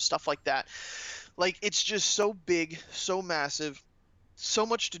 and, stuff like that. Like, it's just so big, so massive, so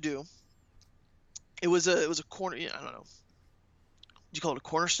much to do. It was a corner, I don't know. Did you call it a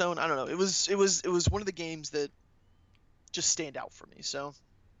cornerstone? I don't know. It was one of the games that just stand out for me. So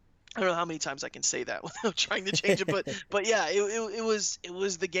I don't know how many times I can say that without trying to change it, but yeah, it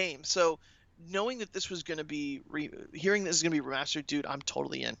was the game. So knowing that this was going to be hearing this is going to be remastered, dude, I'm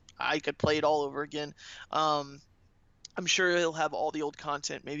totally in. I could play it all over again. I'm sure it'll have all the old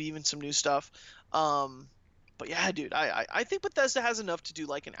content, maybe even some new stuff. But yeah, dude, I think Bethesda has enough to do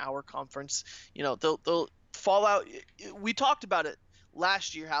like an hour conference. They'll Fallout. We talked about it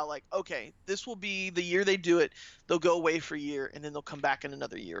last year, how like, okay, this will be the year they do it. They'll go away for a year and then they'll come back in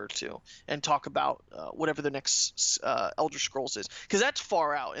another year or two and talk about whatever the next Elder Scrolls is, because that's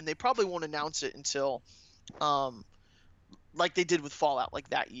far out and they probably won't announce it until like they did with Fallout, like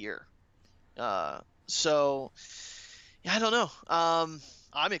that year. So yeah, I don't know.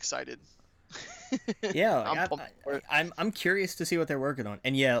 I'm excited. Yeah, I'm curious to see what they're working on.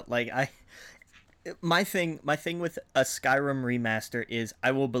 And yeah, like my thing with a Skyrim remaster is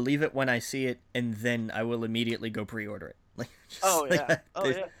I will believe it when I see it, and then I will immediately go pre-order it. Like, yeah.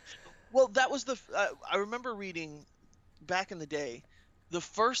 Well, that was I remember reading back in the day, the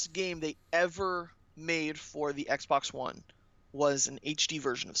first game they ever made for the Xbox One was an HD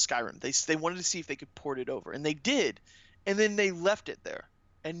version of Skyrim. They wanted to see if they could port it over, and they did, and then they left it there,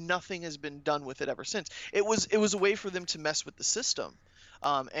 and nothing has been done with it ever since. It was a way for them to mess with the system,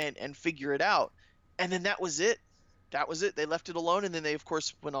 and figure it out. And then that was it. They left it alone, and then they, of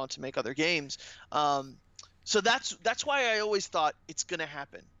course, went on to make other games. So that's why I always thought it's going to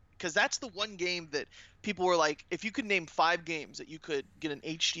happen, because that's the one game that people were like, if you could name 5 games that you could get an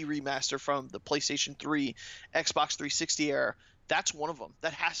HD remaster from the PlayStation 3, Xbox 360 era, that's one of them.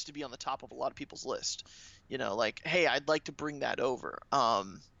 That has to be on the top of a lot of people's list. Like, hey, I'd like to bring that over.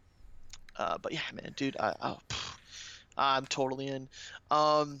 But yeah, man, dude, I'm totally in.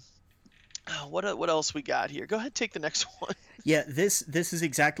 What else we got here? Go ahead, take the next one. Yeah, this is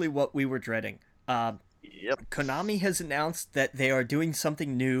exactly what we were dreading. Yep. Konami has announced that they are doing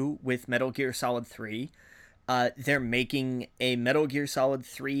something new with Metal Gear Solid 3. They're making a Metal Gear Solid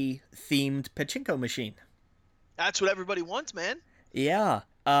 3 themed pachinko machine. That's what everybody wants, man. Yeah.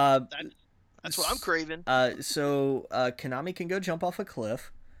 That's what I'm craving. So Konami can go jump off a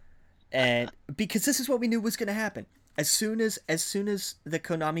cliff, and because this is what we knew was going to happen. As soon as the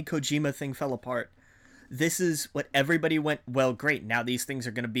Konami Kojima thing fell apart, this is what everybody went, well, great, now these things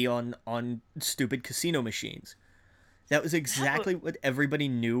are going to be on stupid casino machines. That was exactly what everybody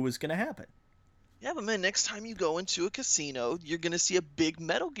knew was going to happen. Yeah, but man, next time you go into a casino, you're gonna see a big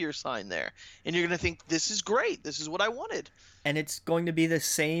Metal Gear sign there, and you're gonna think, "This is great. This is what I wanted." And it's going to be the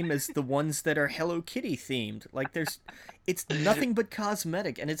same as the ones that are Hello Kitty themed. Like it's nothing but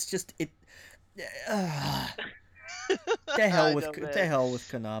cosmetic, and it's just it. Uh, I know, to man. hell with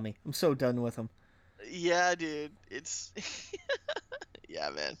Konami. I'm so done with them. Yeah, dude. It's yeah,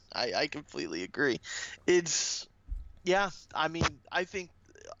 man. I completely agree. It's yeah. I mean, I think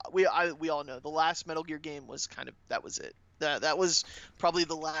we all know the last Metal Gear game was kind of that was it. That was probably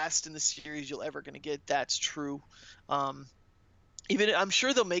the last in the series you'll ever gonna get. That's true. Um, Even I'm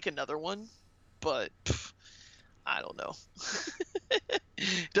sure they'll make another one, but pff, I don't know.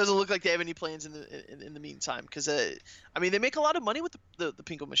 Doesn't look like they have any plans in the meantime because I mean they make a lot of money with the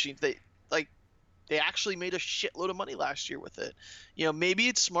Pinko machines. Like they actually made a shitload of money last year with it. You know, maybe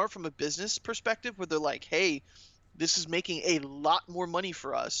it's smart from a business perspective where they're like, hey, this is making a lot more money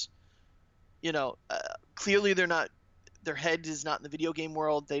for us. You know, clearly they're not. Their head is not in the video game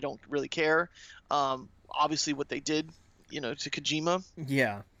world. They don't really care. Obviously, what they did, you know, to Kojima.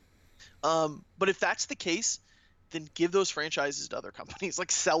 Yeah, But if that's the case, then give those franchises to other companies.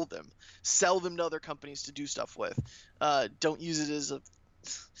 Like sell them to other companies to do stuff with. Don't use it as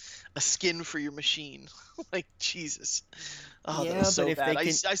a skin for your machine. Like Jesus, oh, that was yeah, but so if bad. they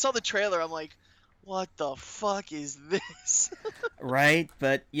can, I saw the trailer. I'm like, what the fuck is this? right?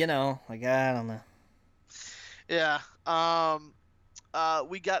 But like I don't know. Yeah.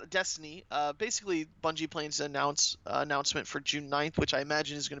 We got Destiny. Basically, Bungie plans to announce announcement for June 9th, which I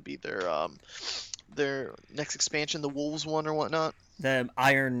imagine is going to be their next expansion, the Wolves one or whatnot. The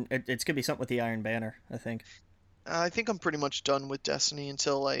Iron, it's gonna be something with the Iron Banner, I think. I think I'm pretty much done with Destiny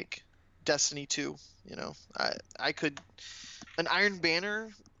until like Destiny 2. You know, I could an Iron Banner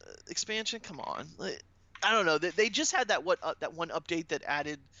expansion. Come on, like, I don't know. They just had that one update that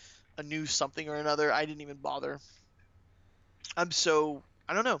added a new something or another. I didn't even bother. I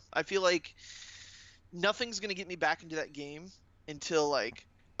don't know. I feel like nothing's gonna get me back into that game until like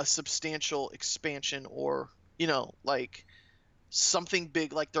a substantial expansion or like something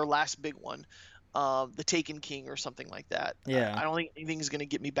big like their last big one, the Taken King or something like that. Yeah, I don't think anything's gonna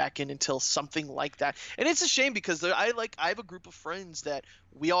get me back in until something like that. And it's a shame because I have a group of friends that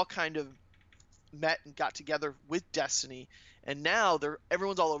we all kind of met and got together with Destiny, and now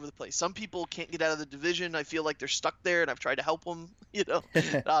everyone's all over the place. Some people can't get out of the division. I feel like they're stuck there, and I've tried to help them. No,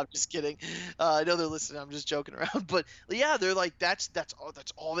 I'm just kidding. I know they're listening. I'm just joking around, but yeah, they're like that's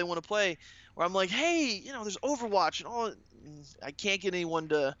all they want to play. Where I'm like, hey, there's Overwatch and all. I can't get anyone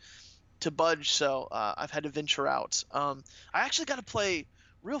to budge, so I've had to venture out. I actually got to play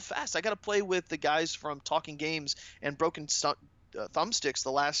real fast. I got to play with the guys from Talking Games and Broken Thumbsticks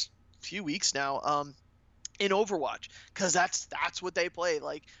the last few weeks now, in Overwatch, because that's what they play.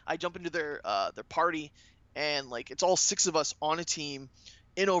 Like I jump into their party, and like it's all six of us on a team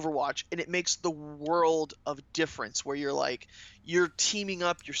in Overwatch, and it makes the world of difference. Where you're teaming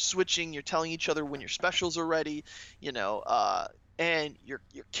up, you're switching, you're telling each other when your specials are ready, and you're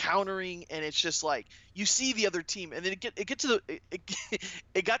countering, and it's just like you see the other team, and then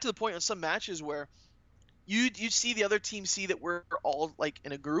it got to the point on some matches where you see the other team see that we're all like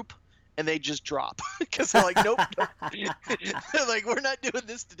in a group, and they just drop because they're like, nope, nope. They're like, we're not doing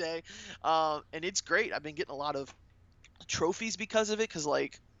this today. And it's great. I've been getting a lot of trophies because of it, because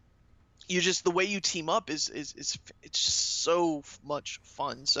like the way you team up is it's just so much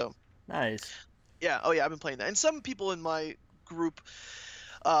fun. So nice. yeah, oh yeah, I've been playing that, and some people in my group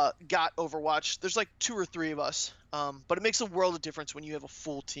got Overwatch. There's like two or three of us, but it makes a world of difference when you have a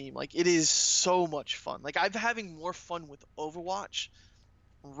full team. Like it is so much fun. Like I'm having more fun with Overwatch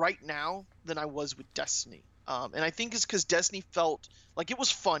right now than I was with Destiny. And I think it's because Destiny felt like it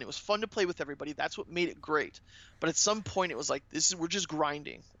was fun. It was fun to play with everybody. That's what made it great. But at some point, it was like we're just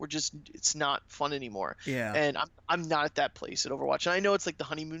grinding. It's not fun anymore. Yeah. And I'm not at that place at Overwatch. And I know it's like the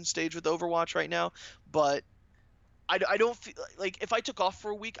honeymoon stage with Overwatch right now, but I don't feel like if I took off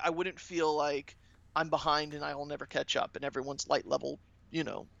for a week, I wouldn't feel like I'm behind and I will never catch up and everyone's light level,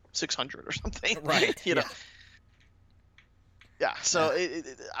 600 or something. Right. you know. Yeah. Yeah. So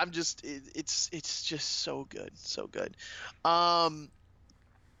it's just so good, so good. All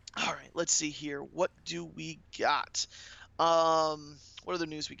right, let's see here. What do we got? What other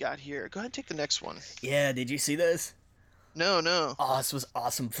news we got here? Go ahead and take the next one. Yeah. Did you see this? No, no. Oh, this was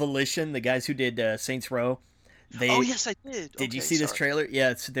awesome. Volition, the guys who did Saints Row. Oh They yes, I did. Did you Okay, see this sorry. trailer?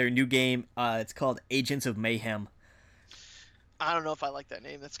 Yeah, it's their new game. It's called Agents of Mayhem. I don't know if I like that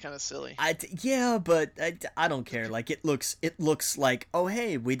name. That's kind of silly. Yeah, but I don't care. Like it looks like, oh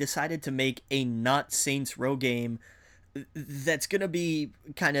hey, we decided to make a not Saints Row game that's gonna be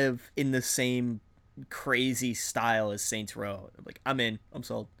kind of in the same crazy style as Saints Row. I'm like, I'm in. I'm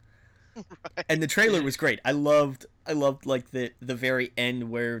sold. Right. And the trailer was great. I loved like the very end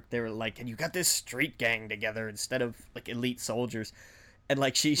where they were like, and you got this street gang together instead of like elite soldiers. And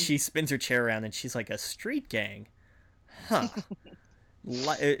like she spins her chair around and she's like, a street gang, huh?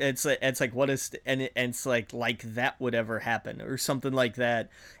 It's like what is and it's like that would ever happen or something like that,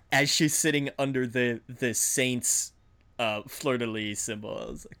 as she's sitting under the Saints fleur de lis symbol. I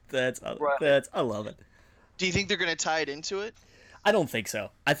was like, Right. I love it. Do you think they're gonna tie it into it? I don't think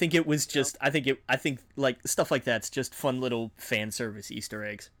so. I think it was No. just. I think like stuff like that's just fun little fan service Easter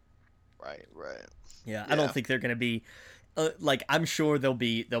eggs. Right. Right. Yeah, I don't Yeah. think they're gonna be. Like I'm sure there'll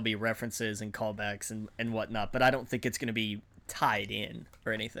be references and callbacks and whatnot, but I don't think it's gonna be tied in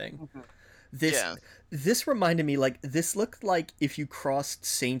or anything. Mhm. This Yeah. this reminded me, like, this looked like if you crossed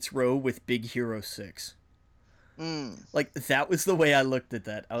Saints Row with Big Hero 6. Mm. Like that was the way I looked at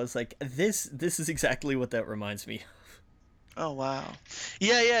that. I was like, this is exactly what that reminds me. Oh wow.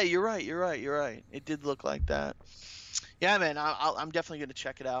 Yeah. Yeah. You're right. You're right. You're right. It did look like that. Yeah, man. I'm definitely gonna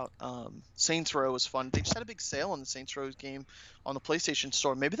check it out. Saints Row was fun. They just had a big sale on the Saints Row game on the PlayStation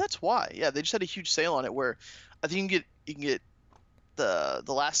Store. Maybe that's why. Yeah, they just had a huge sale on it where I think you can get the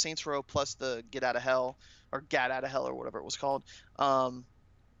last Saints Row plus the Get Out of Hell or Gat Out of Hell or whatever it was called,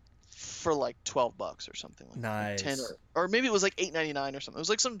 for like $12 or something like 10 Nice. or maybe it was like 8.99 or something. It was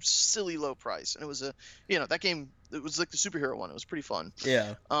like some silly low price, and it was that game. It was like the superhero one. It was pretty fun.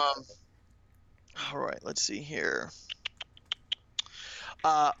 Yeah. Um, all right, let's see here.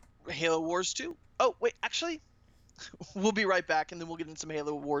 Uh, Halo Wars 2. Oh wait, actually, we'll be right back, and then we'll get into some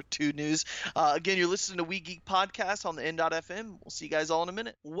Halo War 2 news. Again, you're listening to We Geek Podcast on the N.FM. We'll see you guys all in a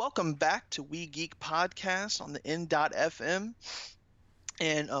minute. Welcome back to We Geek Podcast on the N.FM.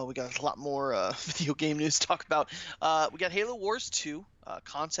 And we got a lot more video game news to talk about. We got Halo Wars 2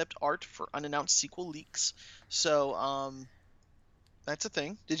 concept art for unannounced sequel leaks. So that's a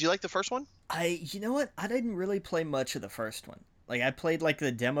thing. Did you like the first one? You know what? I didn't really play much of the first one. Like I played like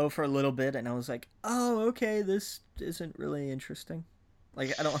the demo for a little bit, and I was like, oh, okay, this isn't really interesting.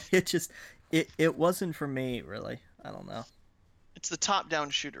 Like I don't. It wasn't for me really. I don't know. It's the top-down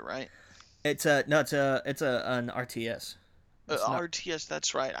shooter, right? It's a no. It's a an RTS. It's not. RTS,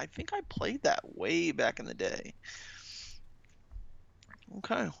 that's right. I think I played that way back in the day.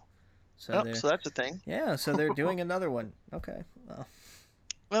 Okay. So Oh, they're so that's a thing. yeah. So they're doing another one. Okay. Well,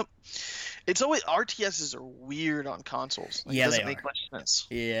 Well, it's always RTSs are weird on consoles. Like, it yeah, they doesn't make are. much sense.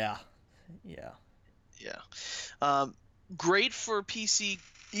 Yeah. Yeah. Yeah. Um, Great for PC,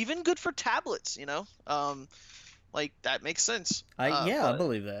 even good for tablets, like that makes sense. I But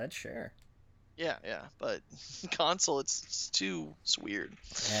believe that. Sure. yeah, but console, it's weird.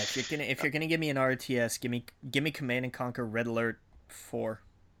 Yeah. If you're gonna give me an RTS, give me Command and Conquer Red Alert 4.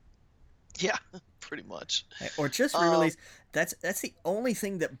 Yeah, pretty much. Or just Um, re-release. That's the only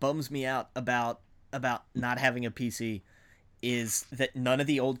thing that bums me out about not having a PC, is that none of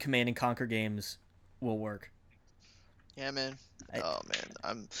the old Command and Conquer games will work. yeah, man. I,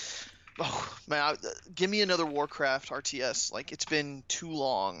 Oh man, give me another Warcraft RTS. Like it's been too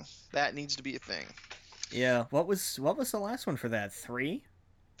long. That needs to be a thing. yeah, what was the last one for that? 3?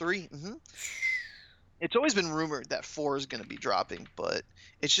 3. It's always been rumored that 4 is going to be dropping, but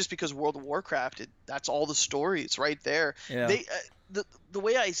it's just because World of Warcraft, that's all the story. It's right there. Yeah. The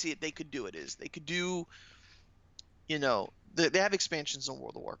way I see it, they could do it is they could do, they have expansions in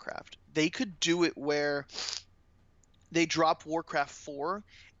World of Warcraft. They could do it where they drop Warcraft 4,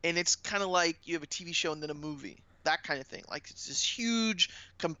 and it's kind of like you have a TV show and then a movie, that kind of thing. Like it's this huge,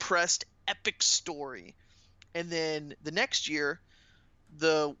 compressed, epic story, and then the next year,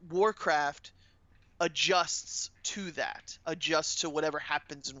 the Warcraft adjusts to whatever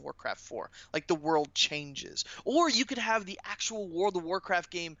happens in Warcraft 4. Like the world changes. Or you could have the actual World of Warcraft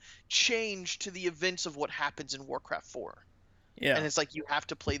game change to the events of what happens in Warcraft 4. Yeah. And it's like you have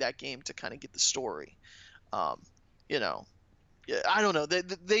to play that game to kind of get the story. Um, you know, yeah, I don't know.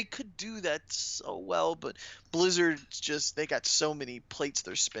 They could do that so well, but Blizzard's just they got so many plates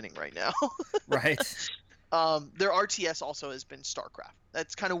they're spinning right now. Right. Their RTS also has been StarCraft.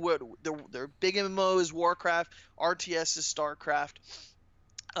 That's kind of what their big MMO is Warcraft. RTS is StarCraft.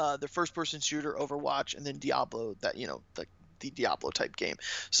 Their first-person shooter Overwatch, and then Diablo. The Diablo type game.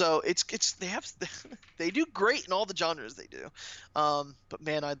 So they do great in all the genres they do. But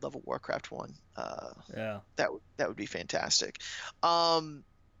man, I'd love a Warcraft one. Yeah. That would be fantastic.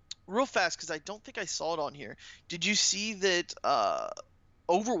 Real fast, because I don't think I saw it on here. Did you see that?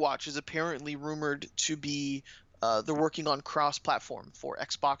 Overwatch is apparently rumored to be they're working on cross-platform for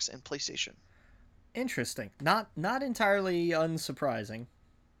Xbox and PlayStation. Interesting. Not entirely unsurprising.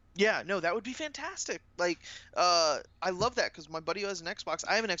 Yeah, no, that would be fantastic. Like, I love that because my buddy who has an Xbox.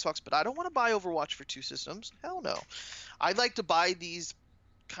 I have an Xbox, but I don't want to buy Overwatch for two systems. Hell no. I'd like to buy these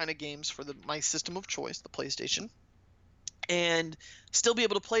kind of games for my system of choice, the PlayStation, and still be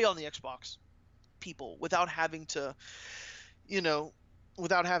able to play on the Xbox people without having to, you know,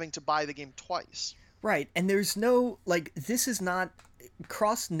 without having to buy the game twice. Right, and there's no like this is not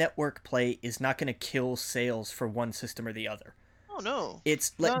cross network play is not going to kill sales for one system or the other. Oh no,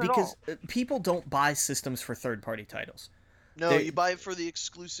 It's like not at because all. people don't buy systems for third party titles. No, They you buy it for the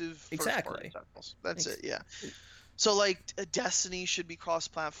exclusive first party exactly. titles. That's Ex- it. Yeah. So like Destiny should be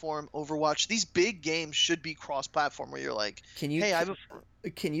cross-platform. Overwatch, these big games should be cross-platform. Where you're like, Can you hey, I have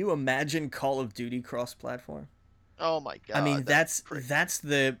can you imagine Call of Duty cross platform? oh my I mean, god, that'd be crazy. that's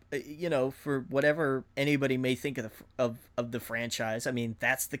the you know, for whatever anybody may think of of the franchise. I mean,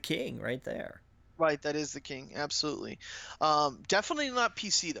 that's the king right there. Right, that is the king. Absolutely. Definitely not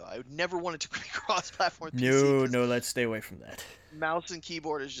PC though. I would never want it to be cross-platform PC No, because no, let's stay away from that. mouse and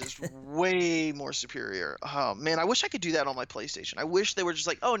keyboard is just way more superior. Oh man, I wish I could do that on my PlayStation. I wish they were just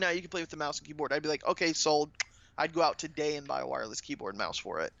like, oh, now you can play with the mouse and keyboard. I'd be like, okay, sold. I'd go out today and buy a wireless keyboard and mouse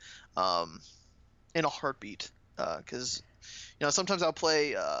for it, um, in a heartbeat. Because sometimes I'll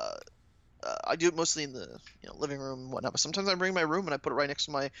play. I do it mostly in the living room and whatnot, but sometimes I bring my room and I put it right next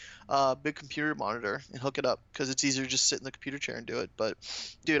to my big computer monitor and hook it up because it's easier to just sit in the computer chair and do it. But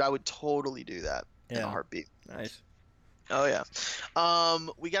dude, I would totally do that in a Yeah, heartbeat. nice. Oh yeah.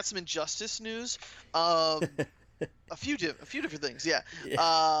 We got some Injustice news. A few different things. Yeah.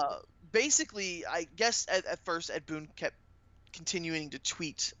 Yeah, Basically, I guess at first Ed Boon kept continuing to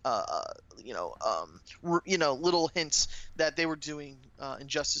tweet, little hints that they were doing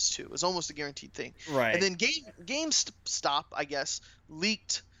Injustice 2. It was almost a guaranteed thing. right. And then GameStop, I guess,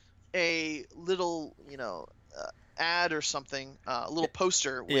 leaked a little, ad or something, a little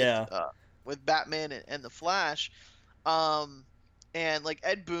poster Yeah, with Batman and the Flash. Um, and like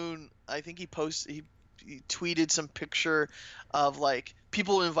Ed Boon, I think he tweeted some picture of like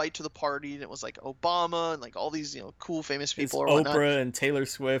people to invite to the party, and it was like Obama and like all these cool famous it's people or whatnot. Oprah and Taylor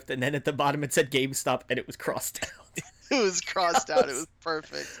Swift, and then at the bottom it said GameStop, and it was crossed out. It was crossed out. It was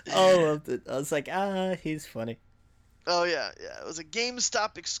perfect. I loved it. I was like, he's funny. Oh yeah, yeah. It was a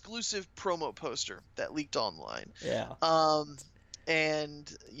GameStop exclusive promo poster that leaked online. Yeah, Um,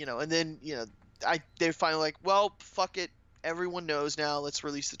 and then they're finally like, well, fuck it. Everyone knows now. Let's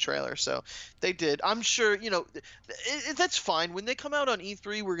release the trailer. So they did. I'm sure that's fine. When they come out on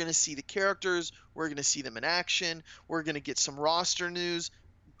E3, we're gonna see the characters. We're gonna see them in action. We're gonna get some roster news.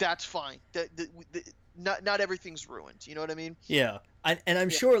 That's fine. Not everything's ruined. You know what I mean? yeah. And I'm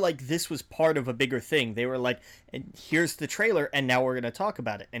Yeah. sure like this was part of a bigger thing. They were like, and here's the trailer, and now we're gonna talk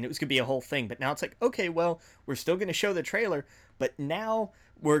about it, and it was gonna be a whole thing. But now it's like, okay, well, we're still gonna show the trailer, but now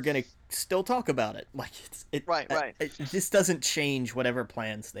we're gonna still talk about it. Like Right, right. this doesn't change whatever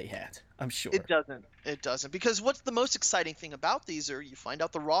plans they had. I'm sure. It doesn't. It doesn't. Because what's the most exciting thing about these are you find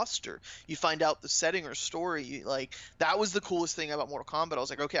out the roster, you find out the setting or story. Like that was the coolest thing about Mortal Kombat. I was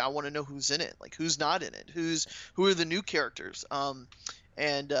like, okay, I want to know who's in it, like who's not in it, who are the new characters.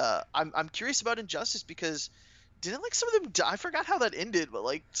 And I'm curious about Injustice because didn't like some of them die? I forgot how that ended, but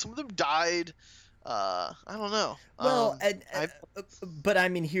like some of them died. I don't know. Well, I but I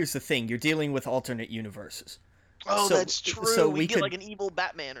mean, here's the thing: you're dealing with alternate universes. Oh, So that's true. so We we get could like an evil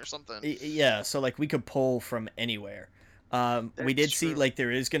Batman or something. Yeah, so like we could pull from anywhere. We That's did see true. like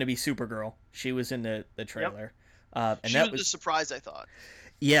there is going to be Supergirl. She was in the Yep. trailer, and She that was a was surprise, I thought.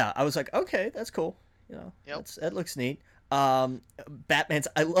 yeah. I was like, okay, that's cool. You know, Yep. that looks neat. Batman's.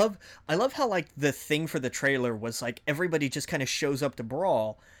 I love how like the thing for the trailer was like everybody just kind of shows up to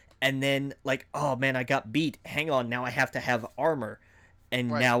brawl, and then like, oh man, I got beat. Hang on, now I have to have armor,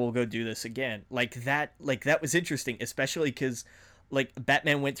 and Right. now we'll go do this again. Like that was interesting, especially because like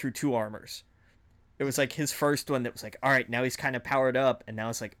Batman went through two armors. It was like his first one that was like, all right, now he's kind of powered up, and now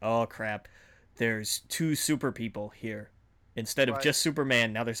it's like, oh crap, there's two super people here instead of Right. just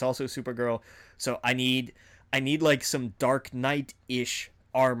Superman. Now there's also Supergirl. So I need like some Dark Knight ish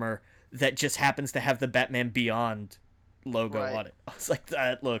armor that just happens to have the Batman Beyond logo Right. on it. I was like,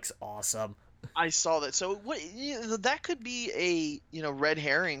 that looks awesome. I saw that. So that could be a red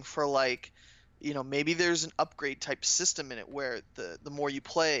herring for like maybe there's an upgrade type system in it where the more you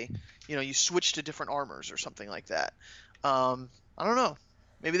play, you switch to different armors or something like that. I don't know.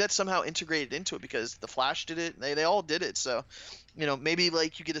 Maybe that's somehow integrated into it because the Flash did it. They all did it. So maybe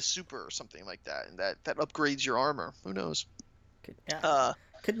like you get a super or something like that, and that upgrades your armor. Who knows? Yeah, Uh,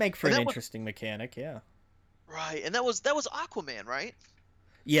 could make for and an that was interesting mechanic. Yeah. right, and that was Aquaman, right?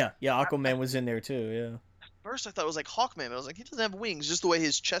 Yeah, Aquaman was in there too. first I thought it was like Hawkman, but I was like, he doesn't have wings, just the way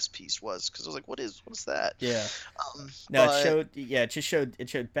his chest piece was. Because I was like, what is that? Yeah. No, But it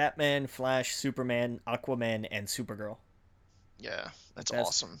showed Batman, Flash, Superman, Aquaman, and Supergirl. yeah, that's That's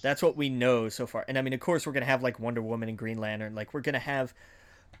awesome. that's what we know so far. And I mean, of course, we're gonna have like Wonder Woman and Green Lantern. Like we're gonna have,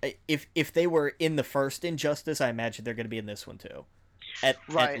 if they were in the first Injustice, I imagine they're gonna be in this one too, at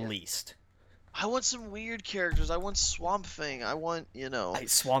Right. least. I want some weird characters. I want Swamp Thing. I want,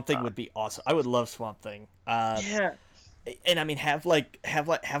 Swamp Thing uh, would be awesome. I would love Swamp Thing. yeah. And I mean, have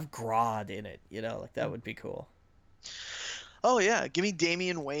Grodd in it. You know, like that would be cool. Oh yeah, give me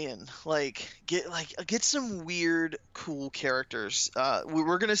Damian Wayne. Get some weird, cool characters.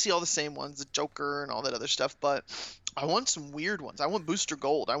 We're gonna see all the same ones, the Joker and all that other stuff, but I want some weird ones. I want Booster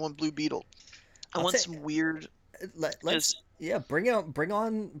Gold. I want Blue Beetle. I I'll want say, some weird. let's Just yeah, bring on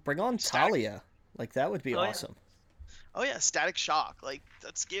static. Talia. Like that would be Oh yeah. awesome. Oh yeah, Static Shock. Like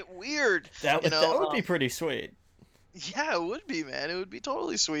let's get weird. That would be pretty sweet. Yeah, it would be, man. It would be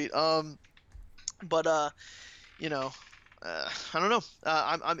totally sweet. But you know, I don't know.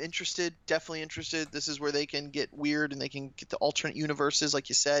 I'm interested. Definitely interested. This is where they can get weird and they can get the alternate universes, like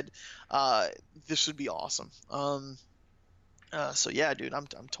you said. This would be awesome. So yeah, dude, I'm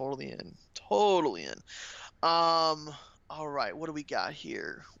totally in. Totally in. All right, what do we got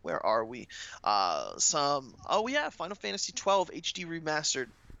here? Where are we? Oh yeah, Final Fantasy 12 HD remastered.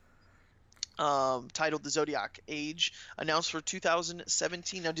 Titled The Zodiac Age, announced for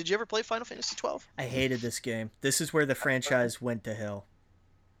 2017. Now, did you ever play Final Fantasy 12? I hated this game. This is where the franchise went to hell.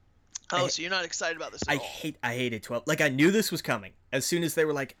 Oh, so you're not excited about this at all? I hated 12. Like I knew this was coming. As soon as they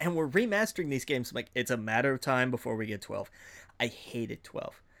were like, and we're remastering these games, I'm like, it's a matter of time before we get 12. I hated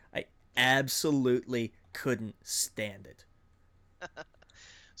 12. I absolutely couldn't stand it.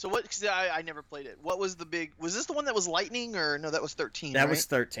 So what? Cause I never played it. What was the big? Was this the one that was Lightning, or no? That was 13. That right? was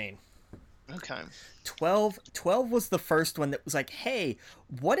 13. Okay. 12 was the first one that was like, hey,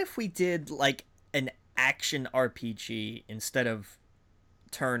 what if we did like an action RPG instead of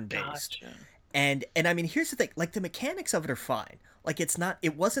turn based? Gotcha. And I mean, here's the thing, like the mechanics of it are fine. Like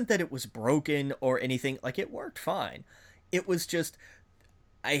it wasn't that it was broken or anything. Like it worked fine. It was just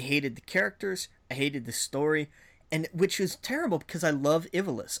I hated the characters, I hated the story, and which is terrible because I love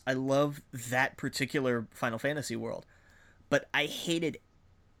Ivalice. I love that particular Final Fantasy world. But I hated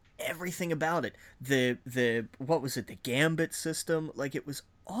everything about it. The what was it? The Gambit system, like it was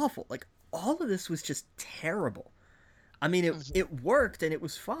awful. Like all of this was just terrible. I mean, it worked and it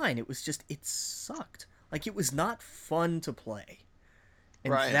was fine. It was just it sucked. Like it was not fun to play.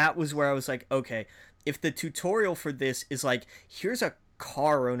 And Right. that was where I was like, okay, if the tutorial for this is like, here's a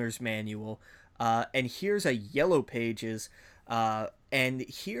car owner's manual, and here's a yellow pages, and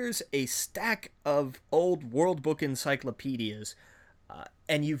here's a stack of old World Book encyclopedias,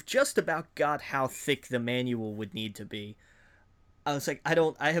 and you've just about got how thick the manual would need to be. I was like,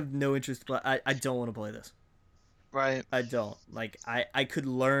 I have no interest, but I don't want to play this. Right. I don't. Like, I could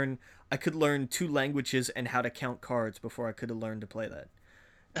learn 2 languages and how to count cards before I could have learned to play that.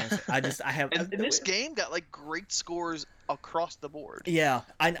 I have. And this game got like great scores across the board. Yeah,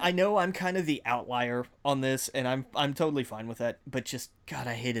 I know I'm kind of the outlier on this, and I'm totally fine with that. But just God,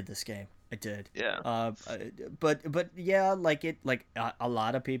 I hated this game. I did. Yeah. But yeah, a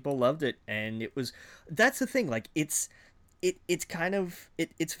lot of people loved it, and it was. That's the thing. Like it's kind of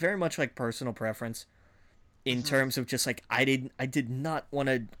it's very much like personal preference. In terms of just like I did not want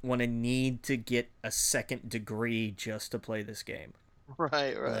to need to get a second degree just to play this game.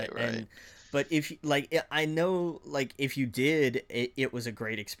 Right. But if like I know like if you did it was a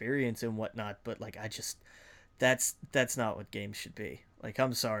great experience and whatnot, but like that's not what games should be. Like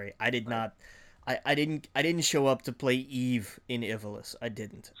I'm sorry, I did not. I didn't show up to play Eve in Ivalice. I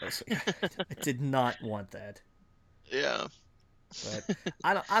didn't. I did not want that. Yeah. But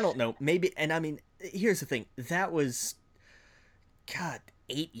I don't know. Maybe, and I mean, here's the thing. That was, God,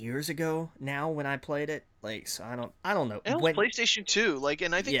 8 years ago now when I played it. Like, so I don't know. And it was PlayStation 2, like,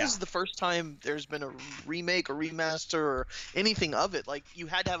 and I think Yeah. this is the first time there's been a remake or remaster or anything of it. Like, you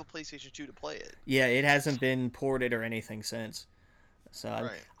had to have a PlayStation 2 to play it. Yeah, it hasn't been ported or anything since. So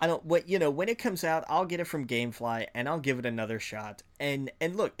Right. I don't. What when it comes out, I'll get it from GameFly and I'll give it another shot. And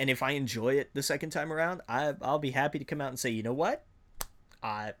look, and if I enjoy it the second time around, I'll be happy to come out and say, you know what,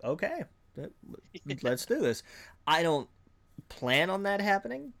 okay, let's do this. I don't plan on that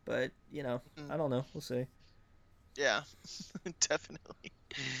happening, but I don't know. We'll see. Yeah, definitely.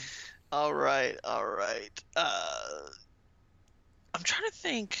 All right. I'm trying to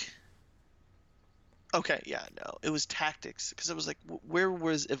think. Okay, yeah, no, it was Tactics because it was like, where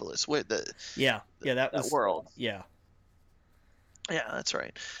was Ivalice? Where Yeah, that was world? Yeah, Yeah, that's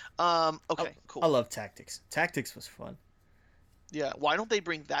right. I, Okay, I cool. love Tactics. Tactics was fun. Yeah, why don't they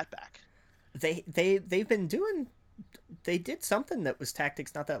bring that back? They've been doing. They did something that was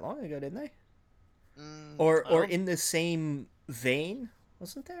Tactics not that long ago, didn't they? I Or don't. in the same vein,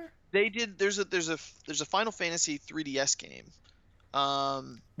 wasn't there? They did. There's a Final Fantasy 3DS game.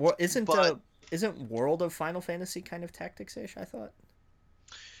 Um, Well, but isn't World of Final Fantasy kind of Tactics ish? I thought.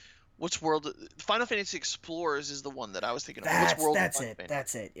 what's World? Final Fantasy Explorers is the one that I was thinking of. What's World of That's Final it. Fantasy?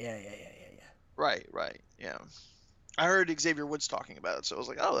 That's it. Yeah. Right, right. Yeah. I heard Xavier Woods talking about it, so I was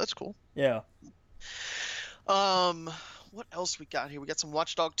like, oh, that's cool. Yeah. Um, what else we got here? We got some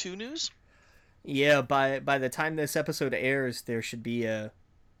Watch Dog 2 news. Yeah. By the time this episode airs, there should be an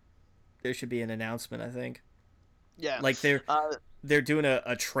announcement. I think. Yeah. Like Uh, they're doing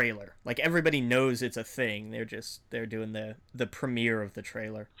a trailer. Like everybody knows it's a thing. They're doing the premiere of the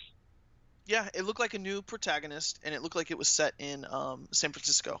trailer. yeah, it looked like a new protagonist, and it looked like it was set in San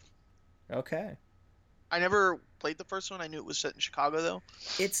Francisco. Okay. I never played the first one. I knew it was set in Chicago though.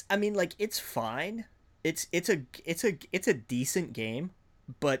 It's I mean like it's fine. It's a decent game,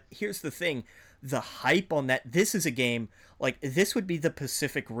 but here's the thing. The hype on that this is a game like this would be the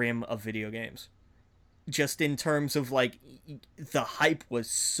Pacific Rim of video games. Just in terms of like the hype was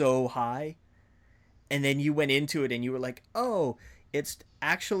so high and then you went into it and you were like, "Oh, it's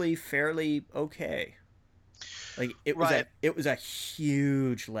actually fairly okay." Like Right. it was a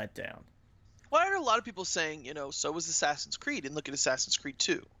huge letdown. Well, I heard a lot of people saying, so was Assassin's Creed, and look at Assassin's Creed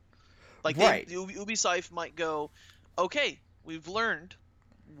 2. Like Right. Ubisoft might go, okay, we've learned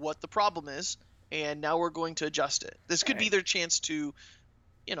what the problem is, and now we're going to adjust it. This could be Right. their chance to,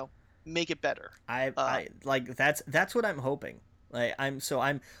 you know, make it better. I like that's what I'm hoping.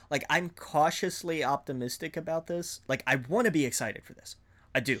 I'm cautiously optimistic about this. Like I want to be excited for this.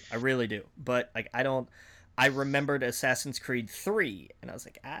 I do. I really do. But like I don't I remembered Assassin's Creed 3 and I was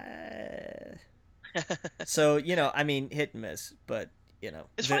like, "Ah." So, I mean, hit and miss, but,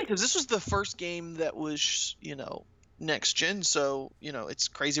 It's funny because this was the first game that was, next gen, so it's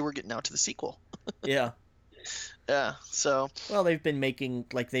crazy we're getting out to the sequel. yeah. Yeah, so Well, they've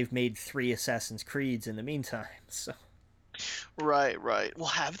made 3 Assassin's Creeds in the meantime. So, right, right. Well,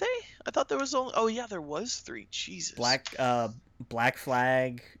 have they? I thought there was only. Oh yeah, there was 3. Jesus. Black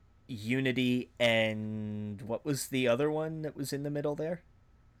Flag, Unity, and what was the other one that was in the middle there?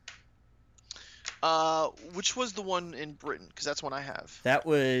 Which was the one in Britain? Because that's one I have. That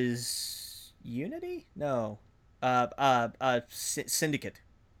was Unity? No. Syndicate.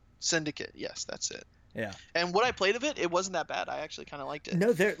 Syndicate. Yes, that's it. Yeah. And what I played of it, it wasn't that bad. I actually kind of liked it.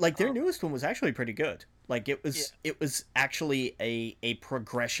 No, their Um, newest one was actually pretty good. Like yeah. it was actually a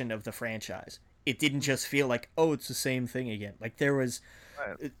progression of the franchise. It didn't just feel like, oh, it's the same thing again. Like there was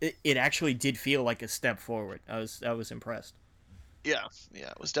Right. it actually did feel like a step forward. I was impressed. Yeah,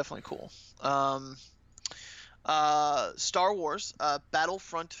 yeah, it was definitely cool. Star Wars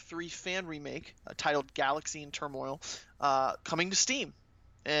Battlefront 3 fan remake titled Galaxy in Turmoil, coming to Steam,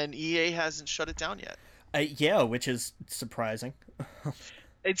 and EA hasn't shut it down yet. Yeah, which is surprising.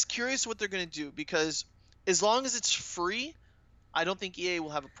 It's curious what they're going to do because as long as it's free, I don't think EA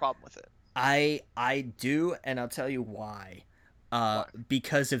will have a problem with it. I do, and I'll tell you why. Why?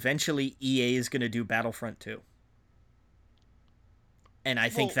 Because eventually EA is going to do Battlefront 2. And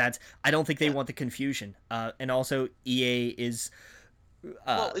Well, I don't think they yeah. want the confusion. And also EA is uh,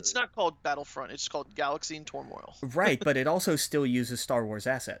 Well, it's not called Battlefront. It's called Galaxy in Turmoil. right, but it also still uses Star Wars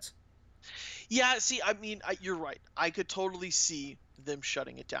assets. Yeah, see, I mean, you're right. I could totally see them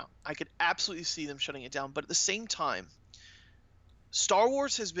shutting it down. I could absolutely see them shutting it down. But at the same time, Star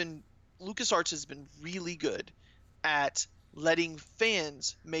Wars has been LucasArts has been really good at letting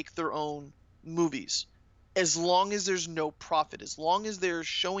fans make their own movies. As long as there's no profit, as long as they're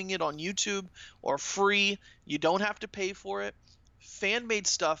showing it on YouTube or free, you don't have to pay for it. Fan made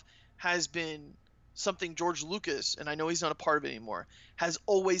stuff has been something George Lucas, and I know he's not a part of it anymore, has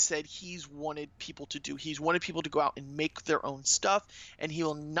always said he's wanted people to do. He's wanted people to go out and make their own stuff, and he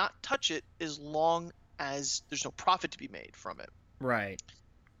will not touch it as long as there's no profit to be made from it. Right.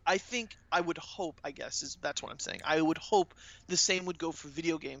 I think I would hope, I guess, is that's what I'm saying. I would hope the same would go for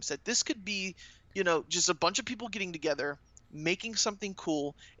video games, that this could be, just a bunch of people getting together, making something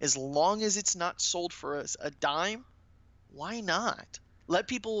cool. As long as it's not sold for us a dime, why not? Let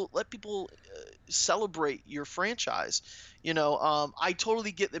people celebrate your franchise. I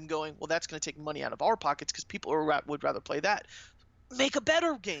totally get them going, well, that's going to take money out of our pockets because people would rather play that. Make a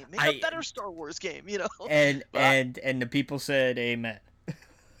better game. Make a I better Star Wars game. and But I, and the people said amen.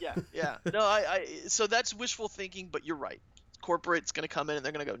 Yeah, yeah. No, so that's wishful thinking, but you're right. Corporate's going to come in and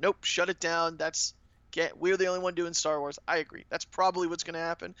they're going to go, nope, shut it down. That's we're the only one doing Star Wars. I agree. That's probably what's going to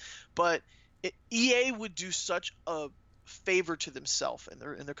happen. But EA would do such a favor to themselves and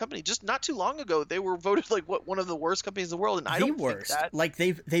their company. Just not too long ago, they were voted like one of the worst companies in the world, and I don't think that. Like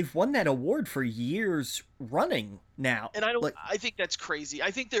they've won that award for years running now. And I think that's crazy.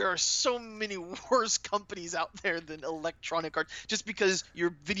 I think there are so many worse companies out there than Electronic Arts, just because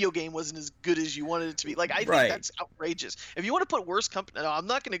your video game wasn't as good as you wanted it to be. Like, I think that's outrageous. If you want to put worse company, no, I'm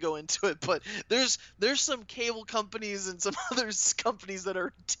not going to go into it, but there's some cable companies and some other companies that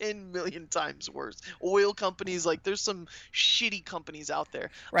are 10 million times worse. Oil companies, like there's some shitty companies out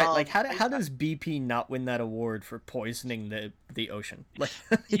there. Right. Like how does BP not win that award for poisoning the ocean? Like,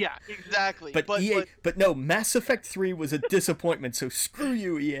 yeah, exactly. But EA, but no, Mass Effect 3 was a disappointment, so screw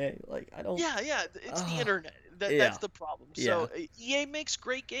you, EA. Like, I don't. Yeah, it's the internet. That's the problem. So EA makes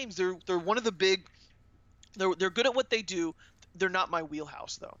great games. They're one of the big. They're good at what they do. They're not my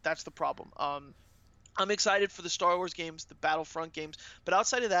wheelhouse though. That's the problem. I'm excited for the Star Wars games, the Battlefront games, but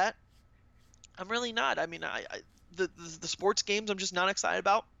outside of that, I'm really not. I mean, the sports games I'm just not excited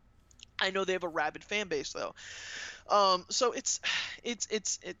about. I know they have a rabid fan base though. So it's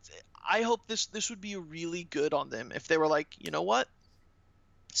I hope this would be really good on them if they were like, you know what?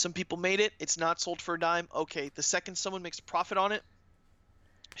 Some people made it. It's not sold for a dime. Okay, the second someone makes a profit on it,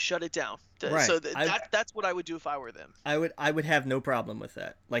 shut it down. Right. So that's what I would do if I were them. I would have no problem with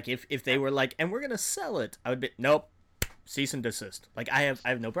that. Like if they were like, and we're gonna sell it, I would be nope, cease and desist. Like I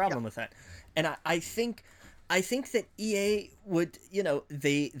have no problem with that. And I think that EA would,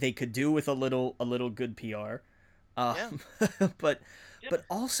 they could do with a little good PR. But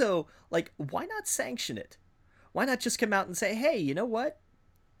also, like, why not sanction it? Why not just come out and say, hey, you know what?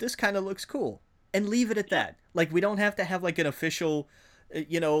 This kind of looks cool. And leave it at that. Like, we don't have to have, like, an official,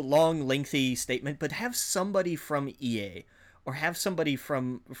 long, lengthy statement, but have somebody from EA or have somebody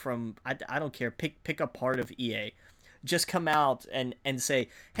from I don't care, pick a part of EA. Just come out and say,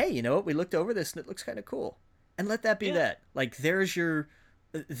 hey, you know what? We looked over this and it looks kind of cool. And let that be that. Like, there's your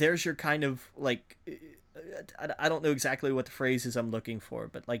kind of, like... I don't know exactly what the phrase is I'm looking for,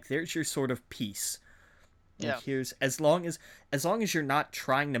 but like there's your sort of piece. Like here's as long as you're not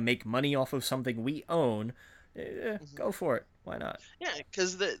trying to make money off of something we own, go for it. Why not? Yeah,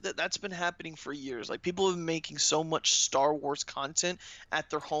 because that's been happening for years. Like people have been making so much Star Wars content at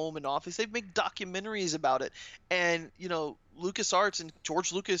their home and office. They've made documentaries about it, and LucasArts and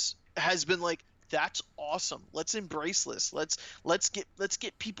George Lucas has been like, that's awesome. Let's embrace this. Let's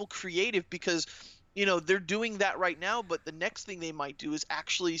get people creative because. They're doing that right now, but the next thing they might do is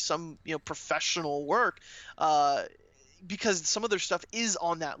actually some, professional work, because some of their stuff is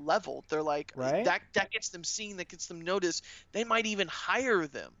on that level. They're like, that gets them seen, that gets them noticed. They might even hire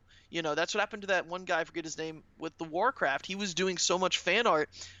them. That's what happened to that one guy, I forget his name, with the Warcraft. He was doing so much fan art.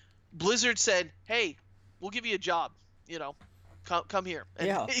 Blizzard said, hey, we'll give you a job, come here.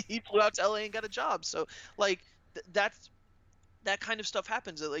 And he flew out to LA and got a job. So, like, that kind of stuff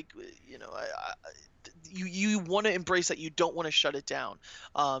happens. Like, you want to embrace that. You don't want to shut it down.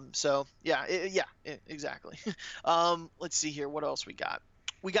 So exactly. Let's see here. What else we got?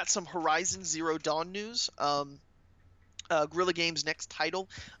 We got some Horizon Zero Dawn news. Guerrilla Games' next title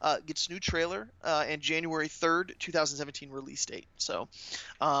gets new trailer and January 3rd, 2017 release date. So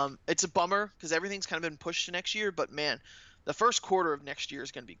it's a bummer because everything's kind of been pushed to next year. But man, the first quarter of next year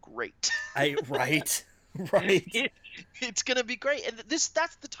is going to be great. Right. It's gonna be great, and that's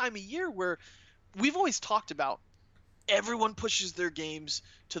the time of year where we've always talked about everyone pushes their games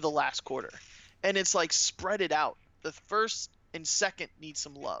to the last quarter, and it's like spread it out. The first and second need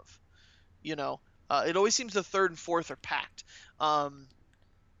some love, it always seems the third and fourth are packed. I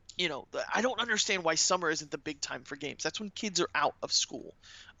don't understand why summer isn't the big time for games. That's when kids are out of school,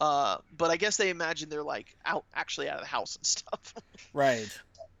 but I guess they imagine they're like out of the house and stuff. Right.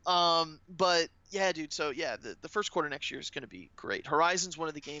 But yeah, dude. So yeah, the first quarter next year is going to be great. Horizon's one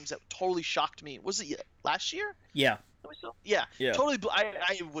of the games that totally shocked me. Was it last year? Yeah. Yeah. Totally.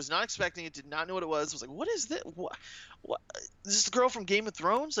 I was not expecting it. Did not know what it was. I was like, what is this? What? Is this the girl from Game of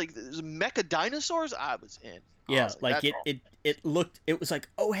Thrones? Like, there's mecha dinosaurs? I was in. Yeah. Like it looked. It was like,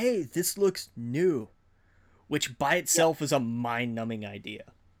 oh hey, this looks new, which by itself is a mind-numbing idea.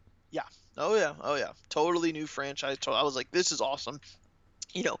 Yeah. Oh yeah. Totally new franchise. I was like, this is awesome.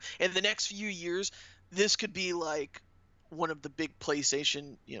 In the next few years, this could be like one of the big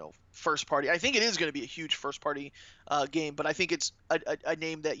PlayStation, first party. I think it is going to be a huge first party game, but I think it's a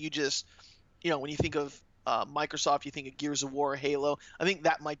name that you just, when you think of Microsoft, you think of Gears of War, Halo. I think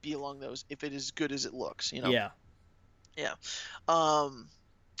that might be along those if it is as good as it looks. Yeah. Because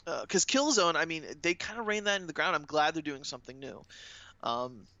Killzone, I mean, they kind of ran that into the ground. I'm glad they're doing something new.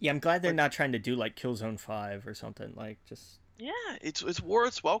 Yeah, I'm glad they're But not trying to do like Killzone 5 or something. Like, just. yeah, it's war.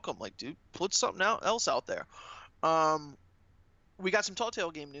 It's welcome. Like, dude, put something else out there. Um, we got some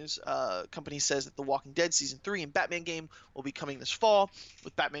Telltale game news. Company says that The Walking Dead season 3 and Batman game will be coming this fall,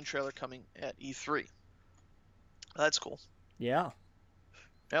 with Batman trailer coming at E3. That's cool. Yeah.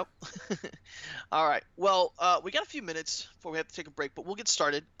 Yep. All right. Well, we got a few minutes before we have to take a break, but we'll get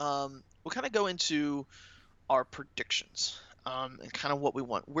started. We'll kind of go into our predictions, and kind of what we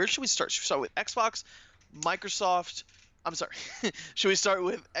want. Where should we start? Should we start with Xbox, Microsoft? I'm sorry. Should we start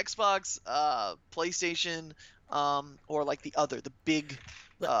with Xbox, PlayStation, or like the big,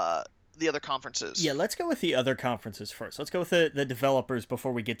 the other conferences? Yeah, let's go with the other conferences first. Let's go with the developers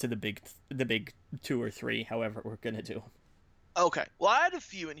before we get to the big 2 or 3, however we're gonna do. Okay. Well, I had a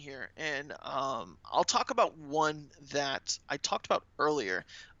few in here, and I'll talk about one that I talked about earlier.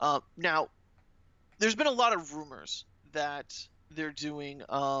 Now, there's been a lot of rumors that they're doing,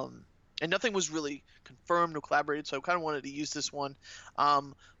 and nothing was really confirmed or collaborated, so I kind of wanted to use this one.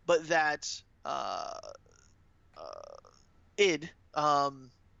 But that id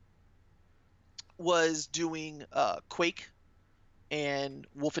was doing Quake and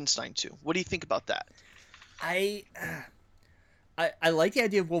Wolfenstein 2. What do you think about that? I I like the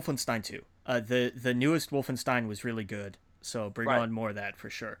idea of Wolfenstein 2. The newest Wolfenstein was really good, so bring Right. on more of that for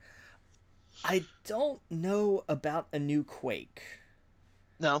sure. I don't know about a new Quake.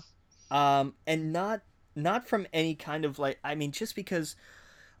 No. And not from any kind of like, I mean, just because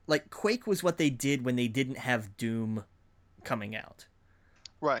like Quake was what they did when they didn't have Doom coming out.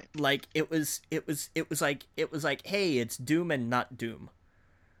 Right. Like it was like, hey, it's Doom and not Doom.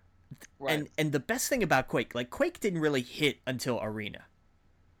 Right. And the best thing about Quake, like Quake didn't really hit until Arena.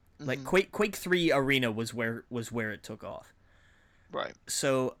 Like Mhm. Quake 3 Arena was where it took off. Right.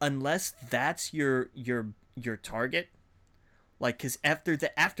 So unless that's your target, like, because after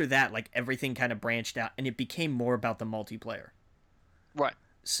that, like everything kind of branched out and it became more about the multiplayer. Right.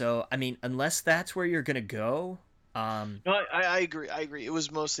 So I mean, unless that's where you're gonna go, No, I agree. I agree. It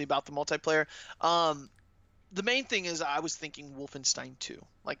was mostly about the multiplayer. The main thing is I was thinking Wolfenstein 2.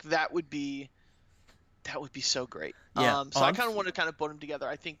 Like that would be so great. Yeah. So I kind of want to kind of put them together.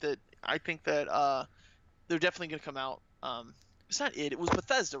 I think that they're definitely going to come out. It's not it. It was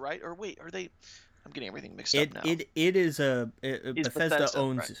Bethesda, right? Or wait, are they? I'm getting everything mixed up now. it is Bethesda Bethesda,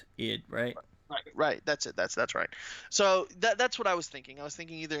 owns right. id, right? Right. That's it. That's right. So that's what I was thinking. I was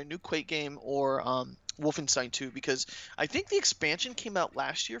thinking either a new Quake game or Wolfenstein 2, because I think the expansion came out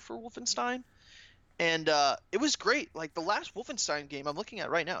last year for Wolfenstein. And it was great. Like the last Wolfenstein game I'm looking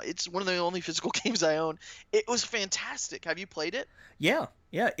at right now, it's one of the only physical games I own. It was fantastic. Have you played it? Yeah.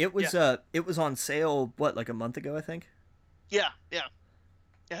 It was on sale like a month ago, I think. Yeah.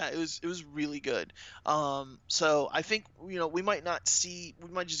 It was really good. So I think we might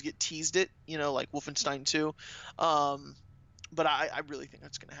just get teased it, like Wolfenstein 2. But I really think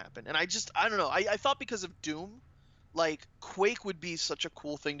that's gonna happen. And I don't know. I thought because of Doom, like Quake would be such a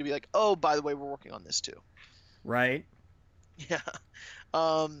cool thing to be like, oh, by the way, we're working on this too. Right. Yeah.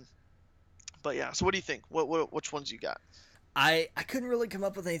 But yeah. So what do you think? Which ones you got? I couldn't really come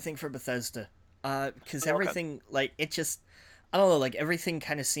up with anything for Bethesda. Because Okay. everything, like, it just, I don't know, like, everything